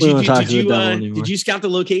devil! we Did won't talk to the you devil anymore. did you scout the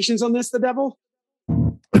locations on this? The devil?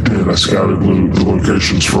 I did. I scouted the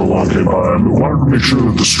locations for a long time. I wanted to make sure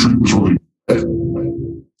that the street was really wet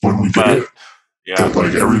when we did But it. yeah, That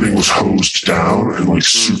like everything was hosed down and like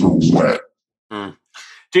super wet.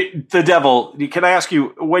 The devil. Can I ask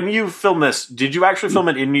you, when you filmed this, did you actually film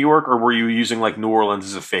it in New York, or were you using like New Orleans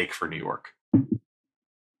as a fake for New York?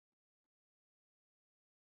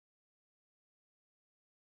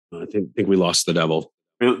 I think we lost the devil.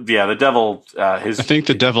 Yeah, the devil. I think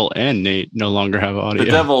the devil and Nate no longer have audio.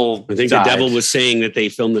 the devil. I think died. the devil was saying that they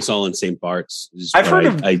filmed this all in St. Bart's. I've heard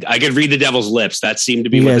of- I could read the devil's lips. That seemed to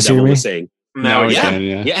be You what guys the devil hear me? was saying. No, we yeah. can,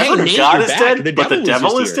 yeah. Yeah, I've heard of Nate, God you're is back. dead, but the was devil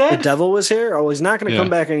just is here. The dead. devil was here. Oh, he's not going to Yeah. come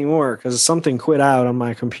back anymore because something quit out on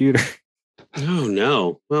my computer. Oh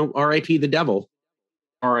no! Well, R.I.P. the devil.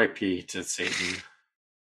 R.I.P. to Satan.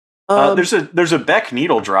 Um, There's a Beck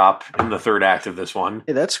needle drop in the third act of this one.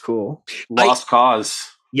 hey, that's cool. Lost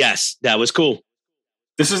Cause. Yes, that was cool.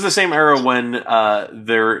 This is the same era when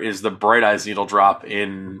there is the Bright Eyes needle drop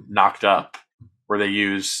in Knocked Up, where they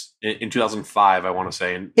use in 2005, I want to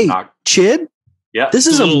say. In Hey, Chid, yeah. this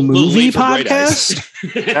is a Little movie late for Bright Eyes.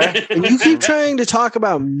 podcast, and you keep trying to talk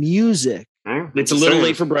about music, It's a little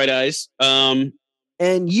late for Bright Eyes. and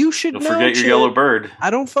you should You'll know. forget your Chid, yellow bird. I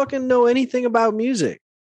don't fucking know anything about music.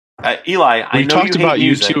 Eli, I We know talked you about hate you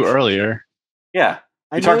music. two earlier. Yeah.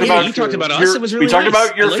 I You talked know about you talked about us. your- It was really we talked nice.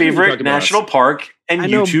 about I your like when you favorite talk about national us. park and I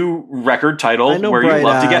know- U2 record I title know where you Bright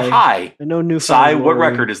love to get Eye. high. I know New. Sai, what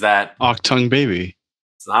record is that? Octung Baby.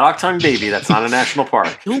 It's not Octung Baby. That's not a national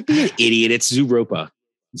park. Don't be an idiot. It's Zooropa.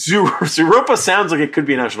 Zuropa sounds like it could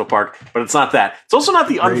be a national park, but it's not that. It's also not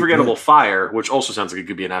the Great, Unforgettable Fire, which also sounds like it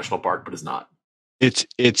could be a national park, but it's not. It's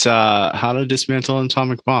How to Dismantle an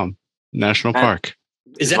Atomic Bomb. National That- Park.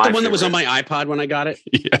 Is that my the one that was on favorite. my iPod when I got it?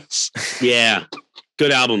 Yes. Yeah.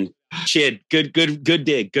 Good album. Chid. Good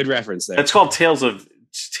dig. Good reference there. That's called Tales of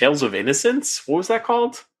Innocence. What was that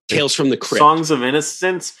called? Tales from the Crypt. Songs of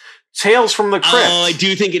Innocence. Tales from the Crypt. Oh, I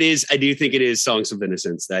do think it is Songs of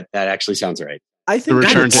Innocence. That actually sounds right. I The think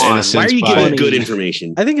Return that's to Why Innocence. Why are you by- giving good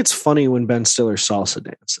information? I think it's funny when Ben Stiller salsa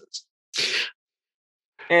dances.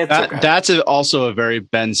 It's okay. That's also a very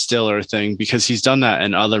Ben Stiller thing because he's done that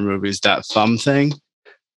in other movies. That thumb thing.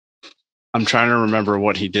 I'm trying to remember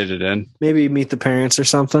what he did it in. Maybe Meet the Parents or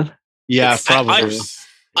something. Yeah, It's- probably.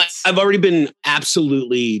 I've already been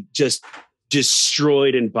absolutely just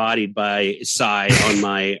destroyed and bodied by Sai on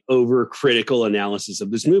my overcritical analysis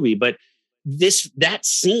of this movie. But that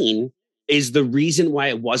scene is the reason why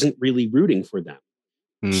I wasn't really rooting for them.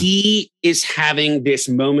 He is having this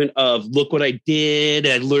moment of, look what I did.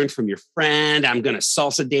 I learned from your friend. I'm going to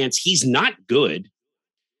salsa dance. He's not good.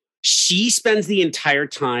 She spends the entire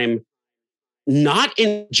time not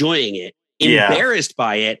enjoying it, embarrassed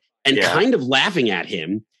by it, and kind of laughing at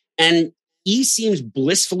him. And he seems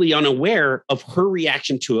blissfully unaware of her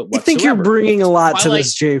reaction to it whatsoever. I think you're bringing a lot to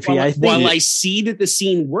this, JP. While I see that the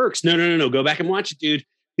scene works, no. Go back and watch it, dude.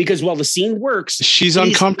 Because while the scene works, she's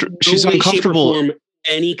uncomfortable. She's uncomfortable.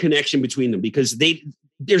 Any connection between them, because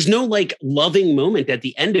there's no like loving moment at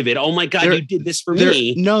the end of it. Oh my God, you did this for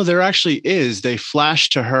me. No, there actually is. They flash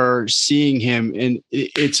to her seeing him, and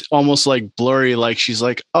it's almost like blurry. Like she's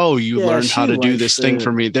like, "Oh, you learned how to do this thing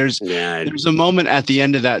for me." There's a moment at the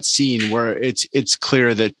end of that scene where it's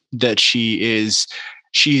clear that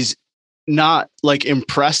she's not like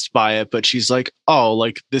impressed by it, but she's like, "Oh,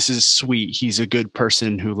 like this is sweet. He's a good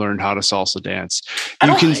person who learned how to salsa dance."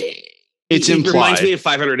 It's implied. It reminds me of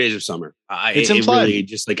 500 Days of Summer. It's implied. Really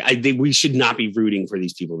just like we should not be rooting for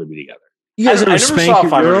these people to be together. You guys ever spank your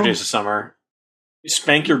 500 girl? Days of Summer. You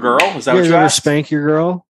spank your girl? Is that You what guys you ever asked? spank your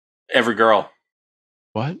girl? Every girl.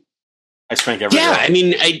 What? I spank every girl. Yeah, I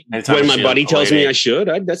mean, when my buddy tells me I should,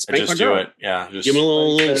 I'd spank just my girl. do it. Yeah, just give him a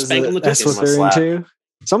little spank on the That's tootsies. what they're slap. into.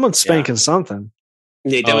 Someone's spanking something.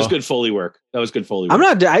 Nate, that was good Foley work. I'm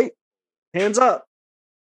not. Hands up.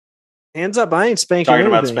 Hands up. I ain't spanking. Talking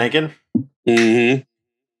about anything. spanking.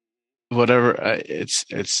 Mm-hmm. Whatever.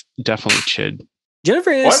 It's definitely Chid.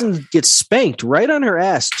 Jennifer Aniston gets spanked right on her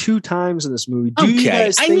ass 2 times in this movie. Do you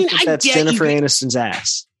guys think that's Jennifer Aniston's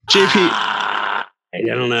ass? JP, I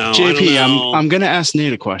don't know. JP, I'm going to ask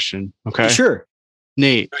Nate a question. Okay, Sure.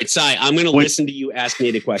 Nate. All right, Sai, I'm going to listen to you ask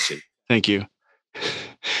Nate a question. Thank you,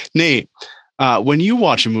 Nate. When you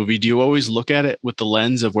watch a movie, do you always look at it with the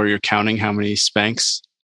lens of where you're counting how many spanks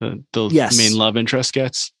the main love interest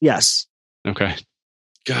gets? Yes. Okay.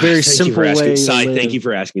 Gosh, very simple way. Sai, thank you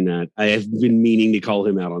for asking that. I have been meaning to call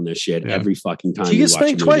him out on this shit every fucking time. She gets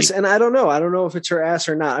spanked twice, and I don't know. I don't know if it's her ass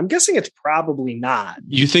or not. I'm guessing it's probably not.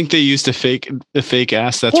 You think they used a fake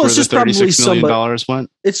ass? That's where the $36 million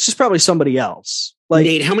went. It's just probably somebody else. Like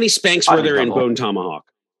Nate, how many spanks were there in Bone Tomahawk?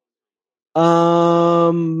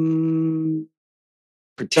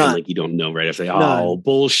 Pretend like you don't know right after. Oh,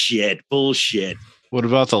 bullshit. What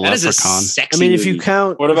about the leprechaun? I mean, if you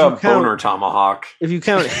count, what about Boner Tomahawk? If you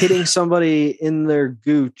count hitting somebody in their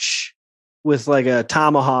gooch with like a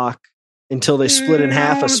tomahawk until they split in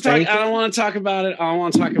half, a spanking. I don't want to talk about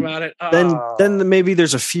it. Then maybe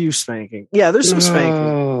there's a few spanking. Yeah, there's some spanking.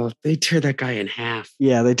 Oh, they tear that guy in half.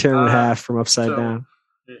 Yeah, they tear him in half from upside down.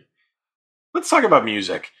 Let's talk about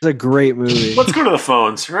music. It's a great movie. Let's go to the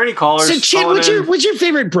phones. Are there any callers? So, Chid, what's your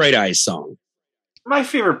favorite Bright Eyes song? My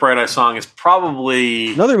favorite Bright Eyes song is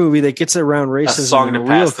probably another movie that gets around racism in a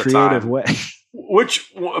real creative way.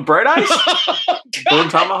 Which Bright Eyes? Bone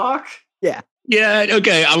Tomahawk? Yeah. Yeah.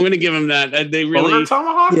 Okay, I'm going to give him that. They really Bone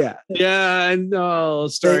Tomahawk? Yeah. Yeah. No,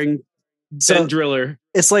 starring Ben Driller.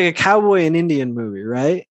 It's like a cowboy and Indian movie,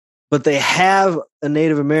 right? But they have a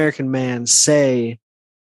Native American man say,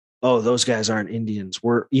 "Oh, those guys aren't Indians.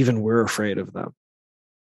 We're afraid of them."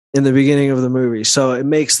 In the beginning of the movie. So it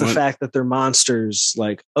makes the fact that they're monsters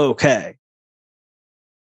like, okay.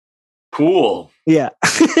 Cool. Yeah.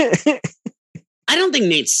 I don't think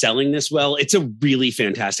Nate's selling this well. It's a really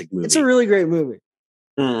fantastic movie. It's a really great movie.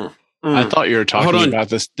 I thought you were talking about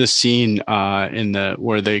the scene in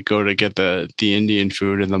where they go to get the Indian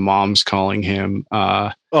food and the mom's calling him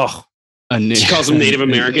she calls him Native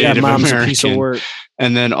American. Yeah, mom's a piece of work.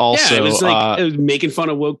 And then also, it was like it was making fun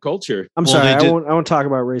of woke culture. I'm sorry, I won't talk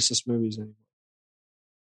about racist movies anymore.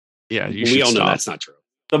 Yeah, we all know that's not true.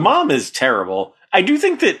 The mom is terrible. I do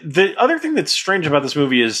think that the other thing that's strange about this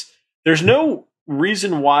movie is there's no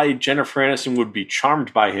reason why Jennifer Aniston would be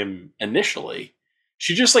charmed by him initially.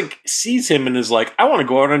 She just like sees him and is like, I want to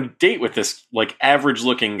go out on a date with this like average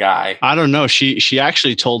looking guy. I don't know. She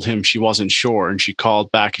actually told him she wasn't sure, and she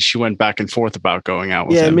called back. She went back and forth about going out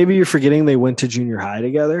with him. Yeah, maybe you're forgetting they went to junior high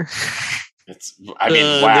together.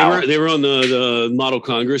 Wow. They were on the Model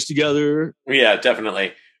Congress together. Yeah,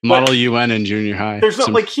 definitely. Model UN in junior high. There's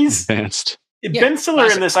not like he's advanced. Ben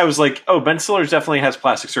Stiller in this, I was like, oh, Ben Stiller definitely has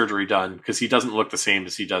plastic surgery done because he doesn't look the same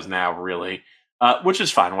as he does now, really. Which is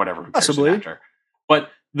fine, whatever. Possibly. But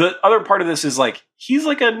the other part of this is like, he's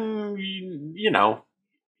like he's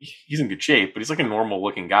in good shape, but he's like a normal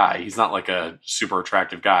looking guy. He's not like a super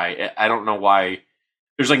attractive guy. I don't know why.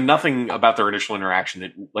 There's like nothing about their initial interaction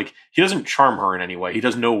that like, he doesn't charm her in any way. He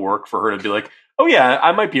does no work for her to be like, oh yeah,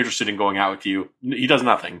 I might be interested in going out with you. He does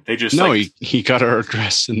nothing. They just he got her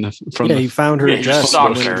address he found her he address.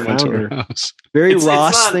 stalked when he her. found to her. her house. Very It's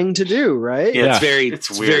Ross not- thing to do, right? Yeah. It's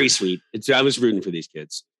weird. very sweet. I was rooting for these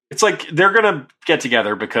kids. It's like they're gonna get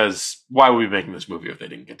together because why would we be making this movie if they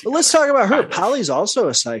didn't get But together? let's talk about her. Kind of. Polly's also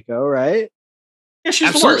a psycho, right? Yeah, she's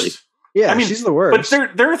Absolutely. the worst. Yeah, I mean, she's the worst.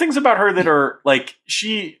 But there are things about her that are like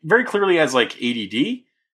she very clearly has like ADD.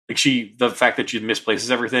 Like the fact that she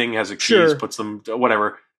misplaces everything, has a keys, Sure. puts them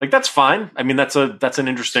whatever. Like that's fine. I mean that's an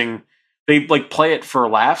interesting. They like play it for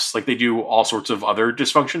laughs, like they do all sorts of other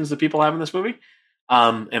dysfunctions that people have in this movie,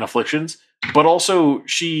 and afflictions. But also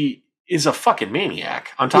she is a fucking maniac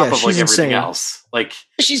on top Yeah, of like she's everything insane. else. Like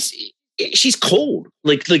She's cold.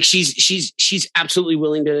 Like she's absolutely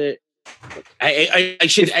willing to. I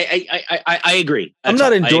agree. I'm That's not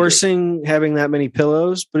all. I agree. endorsing having that many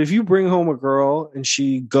pillows, but if you bring home a girl and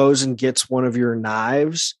she goes and gets one of your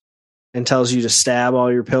knives and tells you to stab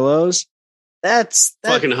all your pillows, that's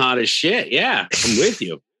fucking hot as shit. Yeah, I'm with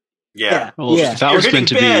you. yeah. Well, Yeah. that You're was meant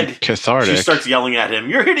to hitting be bed. cathartic. She starts yelling at him.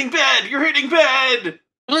 You're hitting bed. You're hitting bed.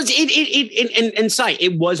 Well,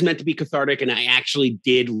 it was meant to be cathartic, and I actually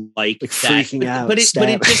did like Like that. freaking out, But it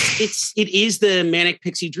stab. it is the manic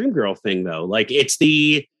pixie dream girl thing though. Like it's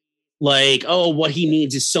the what he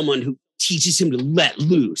needs is someone who teaches him to let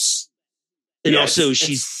loose, and Yeah, also it's-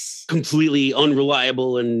 she's completely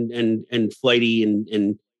unreliable and flighty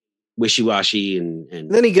and wishy washy and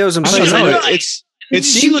then he goes and I don't plays. She's know. like, It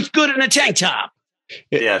she seemed- looks good in a tank top,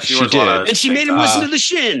 Yeah, she She was did. and she made him listen to the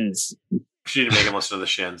Shins. She didn't make him listen to the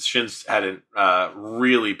Shins. Shins hadn't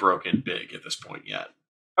really broken big at this point yet.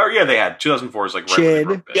 Oh yeah, they had 2004 is like right when they Chid.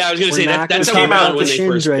 broke big. Yeah, I was gonna We're say not that's gonna how talk about when the they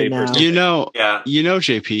Shins first right they now. first You know, Yeah,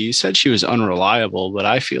 JP, you said she was unreliable, but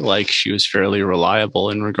I feel like she was fairly reliable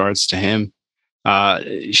in regards to him.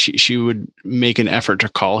 She would make an effort to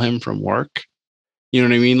call him from work. You know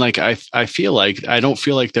what I mean? Like I feel like I don't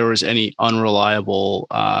feel like there was any unreliable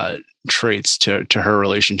traits to her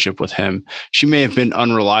relationship with him. She may have been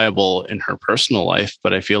unreliable in her personal life,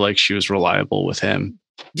 but I feel like she was reliable with him.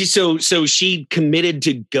 So she committed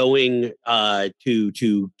to going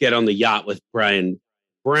to get on the yacht with Brian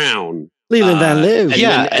Brown. Leland Van Loo. And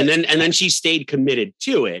Yeah. then she stayed committed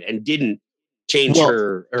to it and didn't change Well,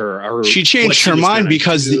 her She what changed she her was mind gonna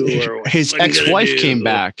because do or his what he was gonna ex-wife do. came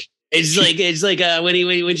back. It's like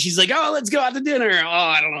when she's like, oh, let's go out to dinner. Oh,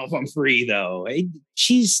 I don't know if I'm free though.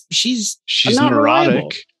 She's not reliable.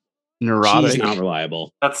 Neurotic. She's not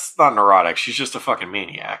reliable. that's not neurotic. She's just a fucking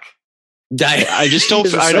maniac. I just don't.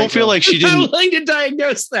 She's a I don't psycho. feel like she I'm didn't. willing to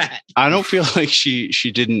diagnose that. I don't feel like she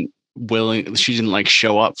didn't willing. She didn't like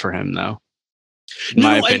show up for him though. In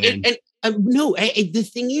my opinion. The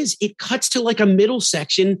thing is, it cuts to like a middle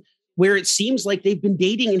section where it seems like they've been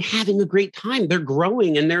dating and having a great time. They're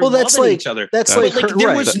growing and they're Well, that's loving like- each other. That's But, like, But like her, there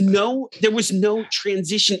right. was no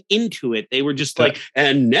transition into it. They were just like,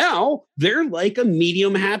 and now they're like a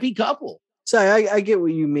medium happy couple. So I get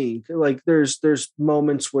what you mean. Like there's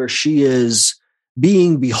moments where she is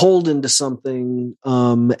being beholden to something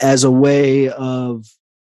as a way of,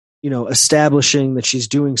 establishing that she's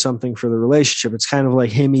doing something for the relationship. It's kind of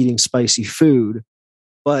like him eating spicy food,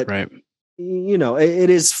 but Right. it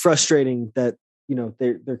is frustrating that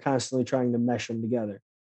they're constantly trying to mesh them together.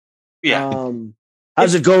 Yeah,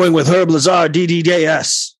 How's it going with Herb Lazar,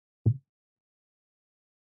 DDJS?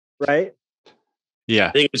 Right? Yeah.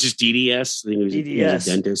 I think it was just DDS. I think it was, he was DDS. a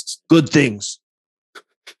dentist. Good things.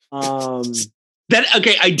 I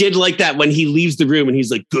did like that when he leaves the room and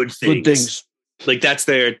he's like, good things. Good things. Like that's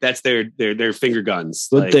their finger guns.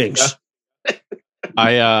 Good Like, things.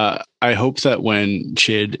 I hope that when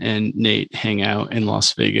Chid and Nate hang out in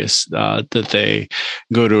Las Vegas, that they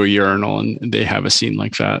go to a urinal and they have a scene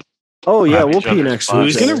like that. Oh yeah, Happy we'll pee Joker's next fun.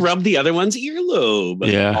 week. Who's gonna rub the other one's earlobe?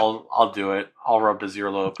 Yeah. I'll do it. I'll rub his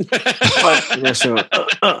earlobe. Yeah, so,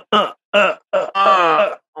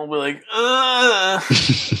 I'll be like, I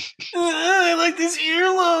like this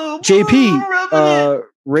earlobe. JP, rubbing it.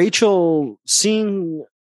 Rachel seeing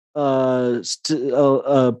pros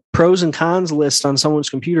and cons list on someone's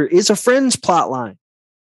computer is a Friends plot line.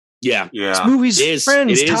 Yeah, This Yeah, movie's It is.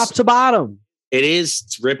 Friends It is. top to bottom. it is.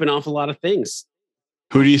 It's ripping off a lot of things.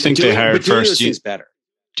 Who do you think they hired But doing first? those things better.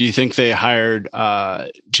 Do you think they hired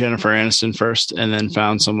Jennifer Aniston first and then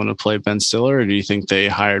found someone to play Ben Stiller, or do you think they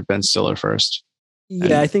hired Ben Stiller first?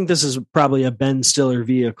 Yeah, I think this is probably a Ben Stiller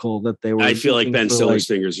vehicle that they were. I feel like looking Ben for,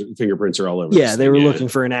 Stiller's fingerprints are all over. Yeah, this they thing, were yeah. looking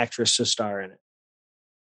for an actress to star in it.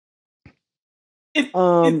 It-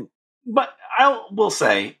 but I will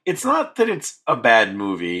say it's not that it's a bad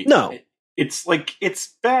movie. No. It's like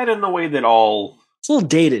it's bad in the way that all It's a little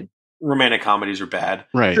dated. romantic comedies are bad,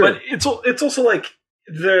 Right. but it's also like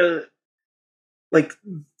the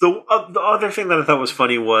other thing that I thought was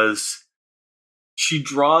funny was she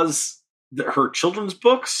draws her children's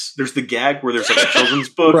books. There's the gag where there's like a children's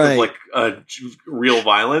book Right. of like real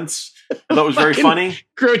violence. I thought was very funny.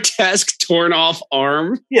 Grotesque torn off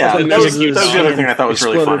arm. Yeah, And that was there's the other thing I thought was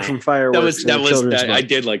really Exploded funny. from fireworks. I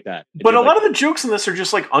did like that. But a lot of the jokes in this are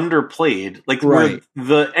just like underplayed, like Right.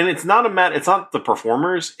 and it's not it's not the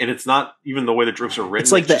performers, and it's not even the way the jokes are written.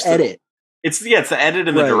 It's like the just edit. It's the edit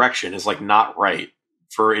and the Right. direction is like not right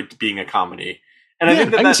for it being a comedy, and I Yeah,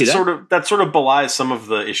 think I can see that. that sort of belies some of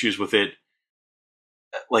the issues with it,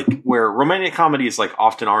 like where romantic comedies like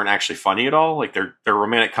often aren't actually funny at all. Like they're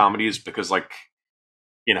romantic comedies because like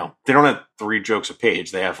they don't have 3 jokes a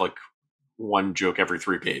page; they have like 1 joke every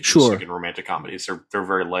 3 pages. Sure. Like in romantic comedies, they're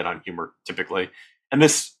very light on humor typically, and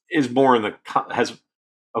this is more in has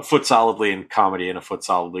a foot solidly in comedy and a foot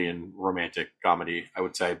solidly in romantic comedy, I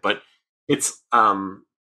would say. But it's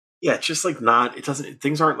it's just like not. It doesn't.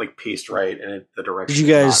 Things aren't like paced right, and the direction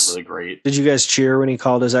is not really great. Did you guys cheer when he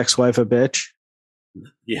called his ex-wife a bitch?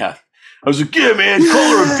 Yeah, I was like, yeah, man,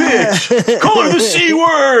 call her a bitch, call her the C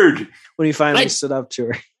word. When he finally stood up to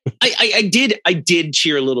her. I did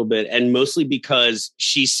cheer a little bit, and mostly because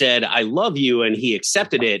she said "I love you" and he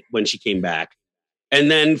accepted it when she came back, and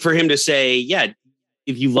then for him to say, "Yeah,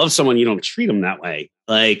 if you love someone, you don't treat them that way."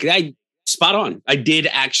 Like spot on. I did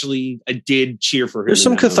cheer for him. There's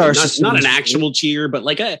some catharsis. Not an actual cheer, but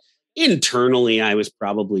like internally, I was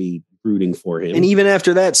probably rooting for him. And even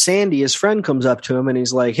after that, Sandy, his friend, comes up to him and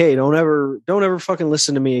he's like, "Hey, don't ever fucking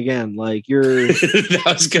listen to me again. Like you're that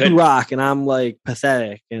was good. Rock, and I'm like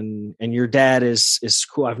pathetic, and your dad is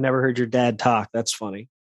cool. I've never heard your dad talk. That's funny."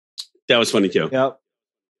 That was funny too. Yep.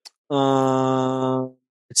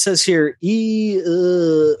 It says here, I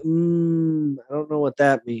don't know what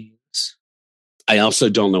that means. I also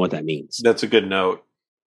don't know what that means. That's a good note.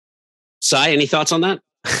 Sai, any thoughts on that?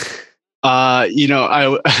 I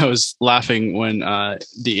was laughing when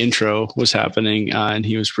the intro was happening and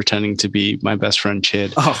he was pretending to be my best friend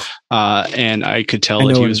Chid. And I could tell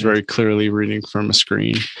that he was very clearly reading from a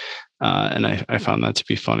screen. And I found that to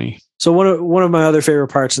be funny. So one of my other favorite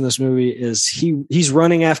parts in this movie is he's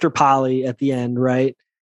running after Polly at the end, right?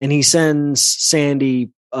 And he sends Sandy,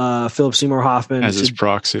 Philip Seymour Hoffman, as his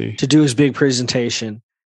proxy to do his big presentation,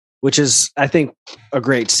 which is, I think, a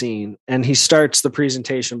great scene. And he starts the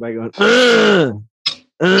presentation by going, yeah,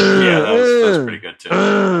 that was pretty good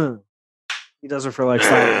too. He does it for like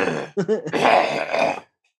 5 minutes.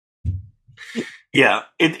 Yeah,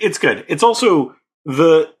 it's good. It's also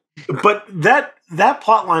but that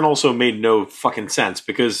plot line also made no fucking sense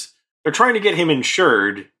because they're trying to get him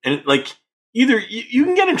insured, and like either you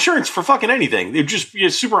can get insurance for fucking anything. They're just be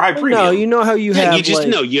a super high premium. No, you know how you have. You just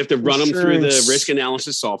know you have to run them through the insurance. risk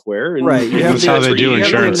analysis software, and Right, you have that's how they do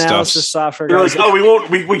insurance stuff. Software They're guys.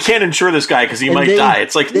 like, we can't insure this guy because he might die.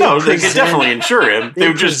 It's like, no, they could definitely insure him. They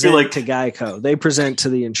would just be like to Geico. They present to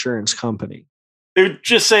the insurance company. They would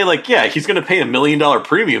just say like, yeah, he's going to pay $1 million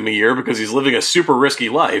premium a year because he's living a super risky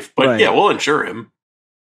life. But Right. yeah, we'll insure him.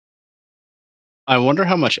 I wonder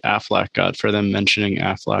how much Affleck got for them mentioning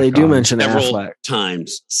Affleck. They do mention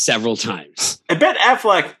several times. I bet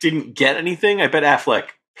Affleck didn't get anything. I bet Affleck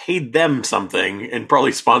paid them something and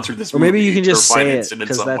probably sponsored this Or movie. maybe you can just or say it financed in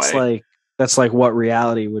because some that's way. like what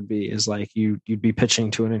reality would be is like you'd be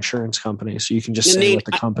pitching to an insurance company, so you can just say Nate, what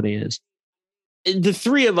the company is. The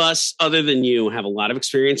three of us, other than you, have a lot of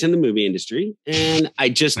experience in the movie industry, and I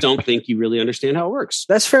just don't think you really understand how it works.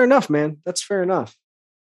 That's fair enough, man. That's fair enough.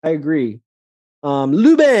 I agree.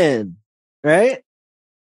 Lubin, right?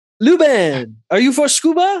 Lubin, are you for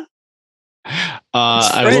scuba? I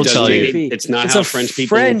will tell you, JP. It's not It's how a French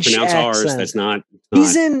people French pronounce ours. accent. That's not.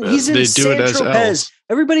 He's in they do San it as Tropez. L's.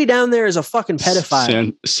 Everybody down there is a fucking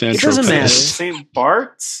pedophile. San It doesn't matter. St.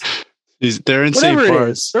 Bart's? They're in Whatever St. it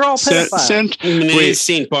Bart's. is, they're all pedophiles. And it Wait. is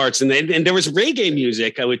St. Bart's, and there was reggae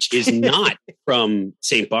music, which is not from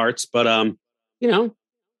St. Bart's, but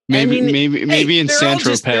Maybe in they're San all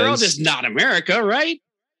just- They're all Tropez. just not America, right?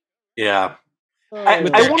 Yeah. With I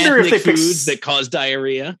their wonder if ethnic they picked- foods that cause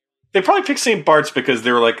diarrhea. They probably picked St. Bart's because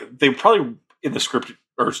they were like, they probably in the script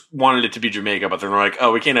or wanted it to be Jamaica, but they're like,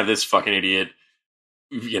 oh, we can't have this fucking idiot.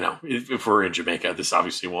 If we're in Jamaica, this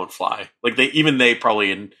obviously won't fly. Like they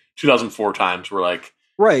probably in 2004 times were like,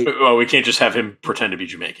 Right. oh, we can't just have him pretend to be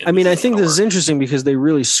Jamaican. I mean, I think gonna this is work. interesting because they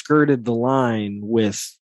really skirted the line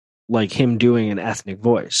with like him doing an ethnic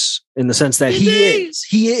voice in the sense that he is.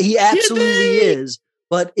 He absolutely is.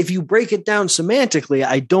 But if you break it down semantically,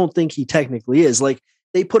 I don't think he technically is. Like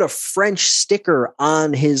they put a French sticker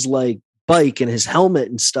on his like bike and his helmet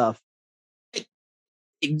and stuff.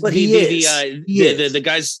 But he is. The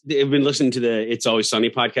guys have been listening to the It's Always Sunny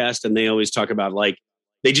podcast, and they always talk about like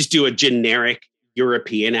they just do a generic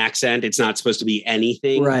European accent. It's not supposed to be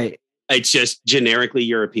anything. Right. It's just generically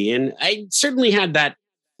European. I certainly had that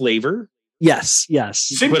flavor. Yes.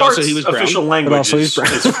 St. But Bart's also he was brown. official language also is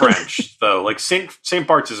he's French, though. Like St.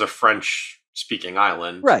 Bart's is a French-speaking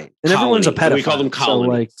island. Right. And everyone's a Colony. pedophile. We call them colonies.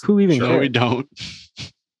 So, like, who even No, cares? we don't.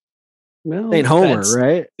 Well, St. Homer, that's,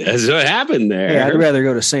 right? That's what happened there. Hey, I'd rather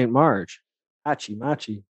go to St. Marge.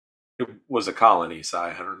 Machi. It was a colony, so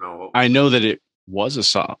I don't know. I know that it was a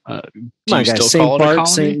song. Do Come on, you guys. still St. call it a Bart,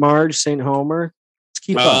 colony? St. Marge, St. Homer. Let's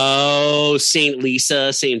keep up. Oh, St.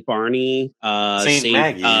 Lisa, St. Barney, St.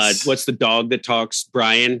 Maggie's. What's the dog that talks?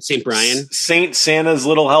 Brian, St. Brian. Saint Santa's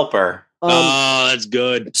Little Helper. Oh, that's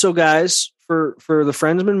good. So, guys, for the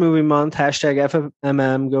Friendsman Movie Month, hashtag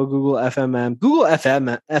FMM, go Google FMM. Google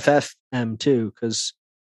FFM too, because,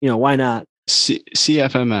 why not?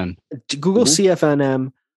 CFMN. Google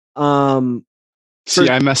CFNM. Mm-hmm. See,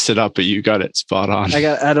 I messed it up, but you got it spot on.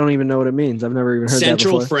 I don't even know what it means. I've never even heard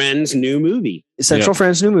Central that before. Friends new movie. Central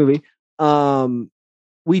Friends new movie.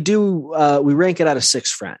 We rank it out of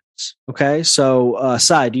 6 friends. Okay, so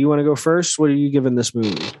Sai, do you want to go first? What are you giving this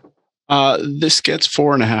movie? This gets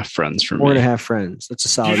 4.5 friends from me. 4.5 friends. That's a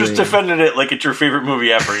solid. You just rating. defended it like it's your favorite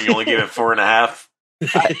movie ever. You only gave it 4.5.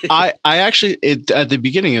 I actually at the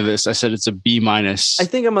beginning of this I said it's a B-. I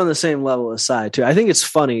think I'm on the same level as Sai too. I think it's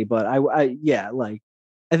funny, but I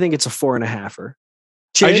think it's a 4.5-er.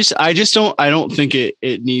 I don't think it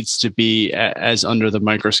needs to be as under the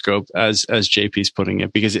microscope as JP's putting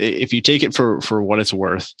it, because if you take it for what it's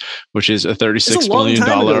worth, which is a $36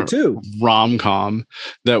 million rom-com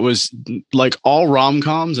that was like all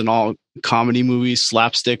rom-coms and all comedy movies,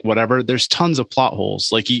 slapstick, whatever, there's tons of plot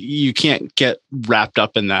holes. Like you can't get wrapped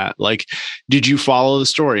up in that. Like, did you follow the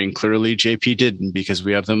story? And clearly JP didn't, because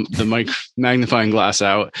we have the magnifying glass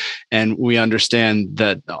out and we understand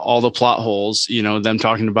that all the plot holes, them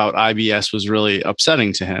talking about IBS was really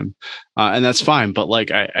upsetting to him. And that's fine. But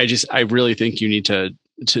like, I really think you need to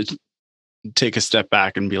take a step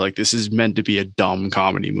back and be like, this is meant to be a dumb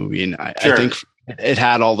comedy movie. And I think it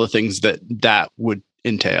had all the things that would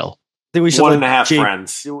entail. I think we should 1.5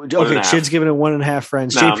 friends. Okay, Chid's giving it 1.5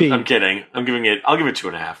 friends. No, JP, I'm kidding. I'll give it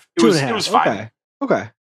 2.5. It was fine. Okay.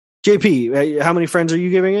 JP, how many friends are you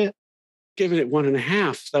giving it? Giving it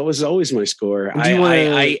 1.5. That was always my score. Do you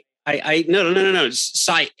wanna... No.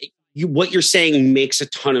 Sai, what you're saying makes a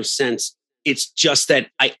ton of sense. It's just that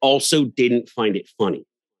I also didn't find it funny.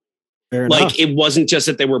 Fair enough. Like, it wasn't just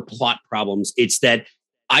that there were plot problems. It's that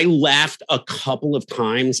I laughed a couple of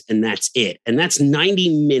times and that's it. And that's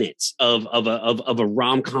 90 minutes of a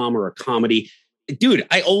rom-com or a comedy. Dude,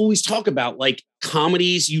 I always talk about like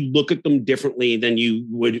comedies. You look at them differently than you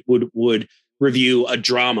would review a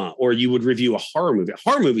drama, or you would review a horror movie. A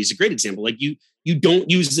horror movie is a great example. Like you don't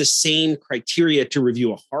use the same criteria to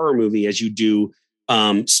review a horror movie as you do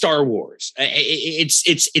Star Wars.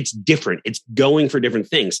 It's different. It's going for different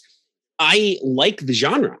things. I like the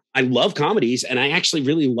genre. I love comedies, and I actually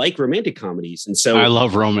really like romantic comedies. And so I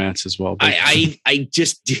love romance as well. I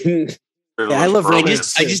just didn't. I love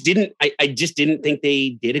romance. I just didn't think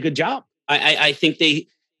they did a good job. I think it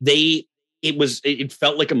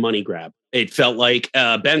felt like a money grab. It felt like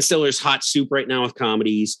Ben Stiller's hot soup right now with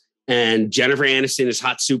comedies, and Jennifer Aniston is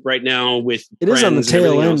hot soup right now with. It is on the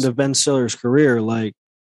tail end of Ben Stiller's career. Like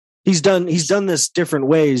he's done this different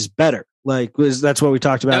ways better. Like that's what we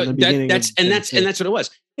talked about in the beginning. That's what it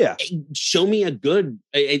was. Yeah. Show me a good.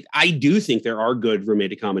 I do think there are good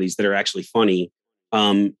romantic comedies that are actually funny.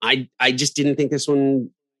 I just didn't think this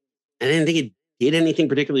one. I didn't think it did anything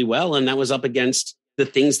particularly well, and that was up against the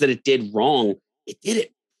things that it did wrong. It did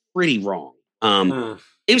it pretty wrong.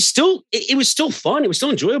 It was still fun. It was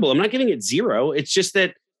still enjoyable. I'm not giving it 0. It's just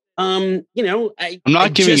that. I'm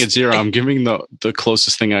not giving it 0. I'm giving the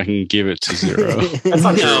closest thing I can give it to 0. That's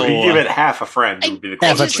not true. You give it half a friend. It would be the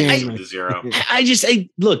closest thing to 0.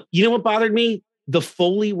 Look. You know what bothered me? The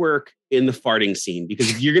Foley work in the farting scene.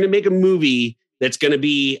 Because if you're going to make a movie that's going to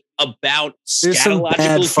be about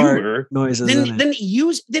scatological humor, noises,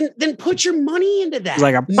 then put your money into that.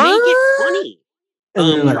 Like make it funny.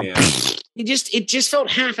 And it just felt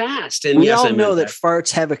half-assed. And we all know that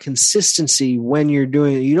farts have a consistency when you're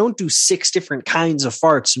doing it. You don't do 6 different kinds of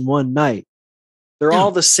farts in one night. They're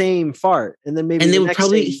all the same fart, and then maybe the next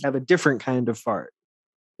day you have a different kind of fart.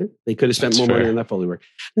 They could have spent more money on that Foley work.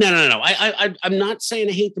 No. I'm not saying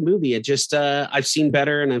I hate the movie. It just I've seen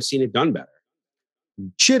better, and I've seen it done better.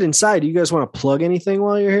 Shit inside. Do you guys want to plug anything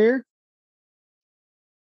while you're here?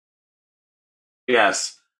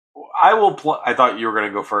 Yes. I will. I thought you were going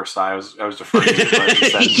to go first. I was afraid.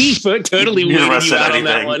 He totally waited you out on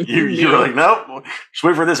that one. You were like, nope. Just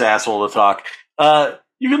wait for this asshole to talk.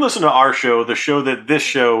 You can listen to our show, the show that this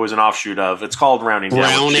show is an offshoot of. It's called Rounding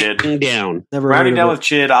Down with Chid. Rounding Down with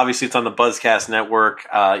Chid. Obviously, it's on the Buzzcast Network.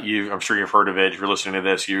 I'm sure you've heard of it. If you're listening to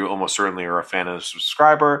this, you almost certainly are a fan and a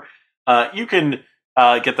subscriber. You can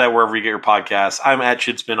get that wherever you get your podcasts. I'm at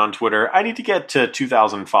Chidspin on Twitter. I need to get to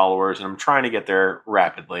 2,000 followers, and I'm trying to get there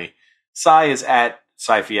rapidly. Cy is at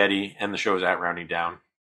Cy Fietti, and the show is at Rounding Down.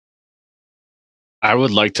 I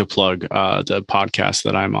would like to plug the podcast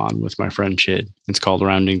that I'm on with my friend Chid. It's called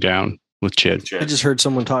Rounding Down with Chid. I just heard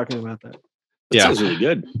someone talking about that. That sounds really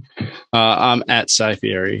good. I'm at Cy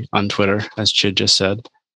Fietti on Twitter, as Chid just said.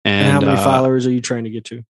 And how many followers are you trying to get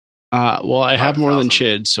to? Well, I have more than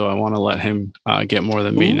Chid, so I want to let him get more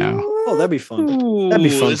than me now. Oh, that'd be fun. That'd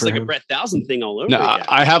be fun. It's like a Brett Thousand thing all over. No,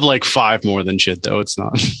 I have like 5 more than Chid, though. It's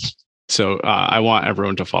not. So I want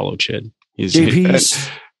everyone to follow Chid.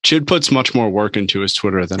 Chid puts much more work into his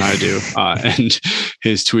Twitter than I do, and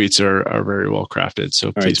his tweets are very well crafted.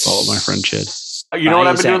 So please follow my friend Chid. You know what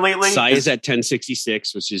I've been doing lately? Cy is at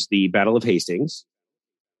 1066, which is the Battle of Hastings.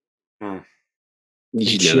 You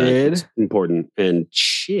should know that. It's important. And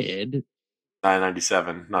Chid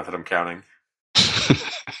 997. Not that I'm counting.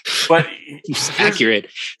 But he's accurate.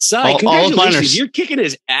 Cy, congratulations. You're kicking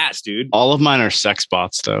his ass, dude. All of mine are sex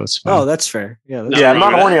bots, though. It's fine. Oh, that's fair. Yeah, I'm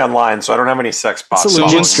not horny online, so I don't have any sex bots.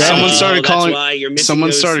 Someone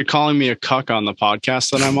started calling me a cuck on the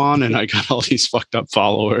podcast that I'm on, and I got all these fucked up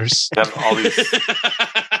followers.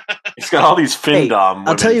 He's got all these findom.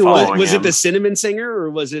 I'll tell you what. Was it the Cinnamon Singer, or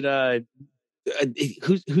was it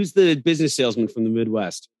who's the business salesman from the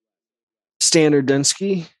Midwest? Standard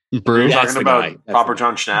Dunsky. Brew. Talking about Papa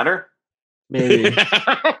John Schnatter? Maybe.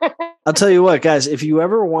 I'll tell you what, guys, if you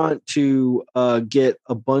ever want to get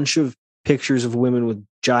a bunch of pictures of women with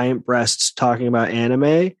giant breasts talking about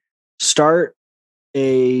anime, start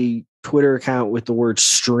a Twitter account with the word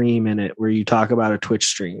stream in it where you talk about a Twitch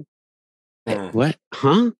stream. What?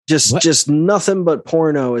 Huh? Just nothing but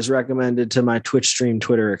porno is recommended to my Twitch stream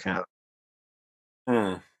Twitter account.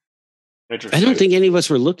 I don't think any of us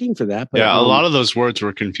were looking for that. But yeah, a lot of those words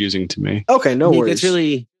were confusing to me. Okay, no worries. It's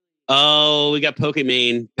really, we got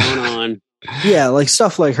Pokemon going on. Yeah, like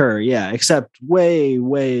stuff like her. Yeah, except way.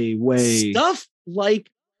 Stuff like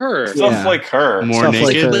her. Stuff like her. More stuff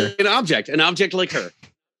naked. Like her. An object like her.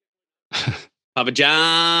 Papa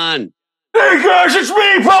John. Hey guys, it's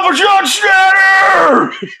me, Papa John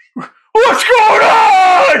Schnatter. What's going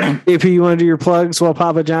on? AP, you want to do your plugs while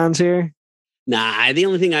Papa John's here? Nah, the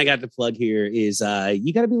only thing I got to plug here is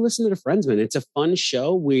you got to be listening to Friendsman. It's a fun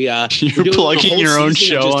show. You're plugging your own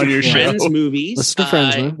show on your Friends show. Movies. Listen to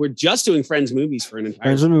Friendsman. We're just doing Friends movies for an entire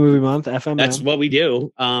Friendsman Movie Month, FMM. That's what we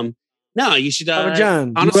do. No, you should. Papa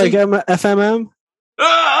John, honestly, you like FMM?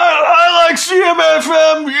 I like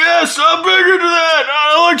CMFM. Yes, I'm big into that.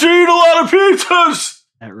 I like to eat a lot of pizzas.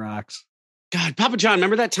 That rocks. God, Papa John,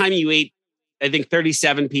 remember that time you ate, I think,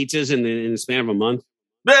 37 pizzas in the span of a month?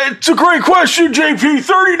 It's a great question, JP.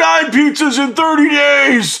 39 pizzas in 30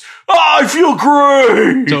 days. I feel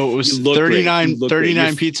great. So it was 39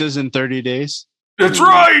 pizzas in 30 days? That's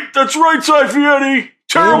right. That's right, Cy Fietti.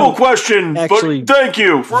 Terrible question, actually, but thank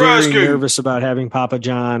you for asking. Very nervous about having Papa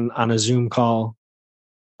John on a Zoom call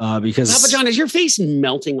because Papa John, is your face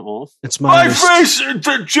melting off? It's my face,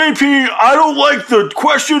 JP. I don't like the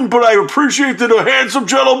question, but I appreciate that a handsome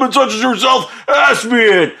gentleman such as yourself asked me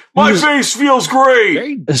it. My face feels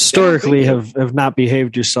great. Historically, have not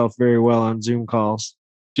behaved yourself very well on Zoom calls.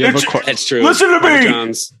 That's true. Listen to me.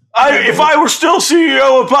 If I were still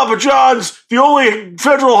CEO of Papa John's, the only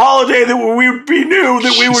federal holiday that we would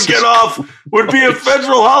get off would be a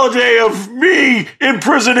federal holiday of me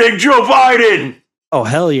imprisoning Joe Biden. Oh,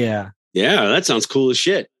 hell yeah. Yeah, that sounds cool as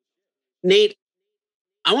shit. Nate,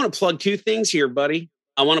 I want to plug 2 things here, buddy.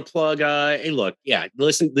 I want to plug, hey, look, yeah,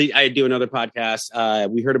 listen, I do another podcast.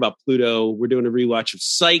 We heard about Pluto. We're doing a rewatch of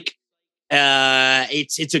Psych.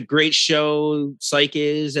 It's a great show. Psych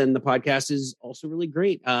is, and the podcast is also really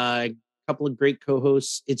great. A couple of great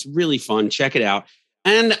co-hosts. It's really fun. Check it out.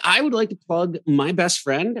 And I would like to plug my best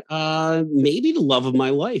friend, maybe the love of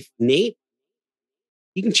my life, Nate.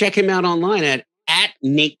 You can check him out online at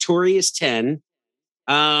Natorious10,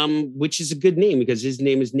 which is a good name because his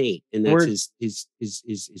name is Nate, and that's his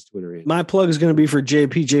Twitter handle. My plug is going to be for JP.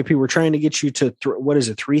 JP, we're trying to get you to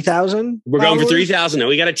 3,000. We're going for 3,000 now.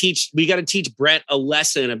 We got to teach Brett a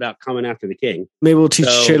lesson about coming after the king. Maybe we'll teach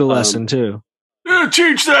Chid a lesson too.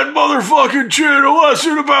 Teach that motherfucking kid a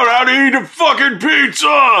lesson about how to eat a fucking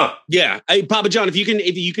pizza. Yeah, Papa John, if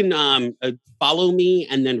you can follow me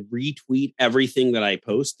and then retweet everything that I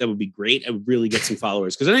post, that would be great. I would really get some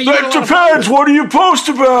followers because that depends. What do you post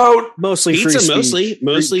about? Mostly pizza, free speech.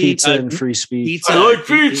 mostly pizza and free speech. Pizza, I like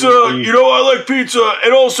pizza. I like pizza,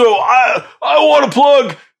 and also I want to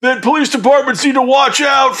plug that police departments need to watch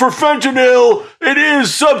out for fentanyl. It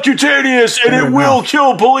is subcutaneous, and it will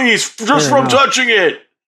kill police just from touching it.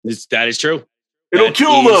 That is true. It'll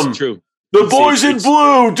kill them. True. The boys in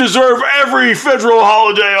blue deserve every federal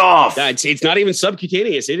holiday off. It's not even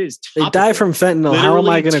subcutaneous. It is topical. They die from fentanyl. How am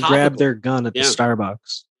I going to grab topical. their gun at the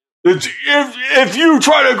Starbucks? If you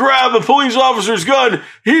try to grab a police officer's gun,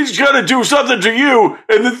 he's going to do something to you,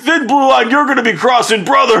 and the thin blue line you're going to be crossing,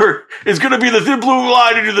 brother, is going to be the thin blue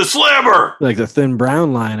line into the slammer. Like the thin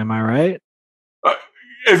brown line, am I right?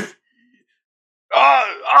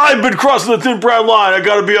 I've been crossing the thin brown line, I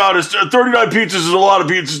got to be honest. 39 pizzas is a lot of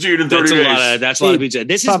pizzas to eat in 30 days. That's a lot of pizza.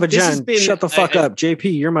 Papa John, shut the fuck up.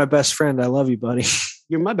 JP, you're my best friend. I love you, buddy.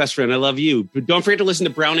 You're my best friend. I love you. But don't forget to listen to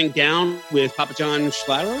Browning Down with Papa John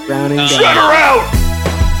Schlatter. Browning Down. Shut her out!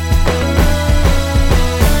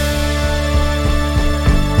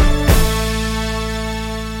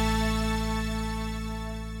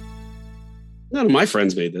 None of my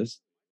friends made this.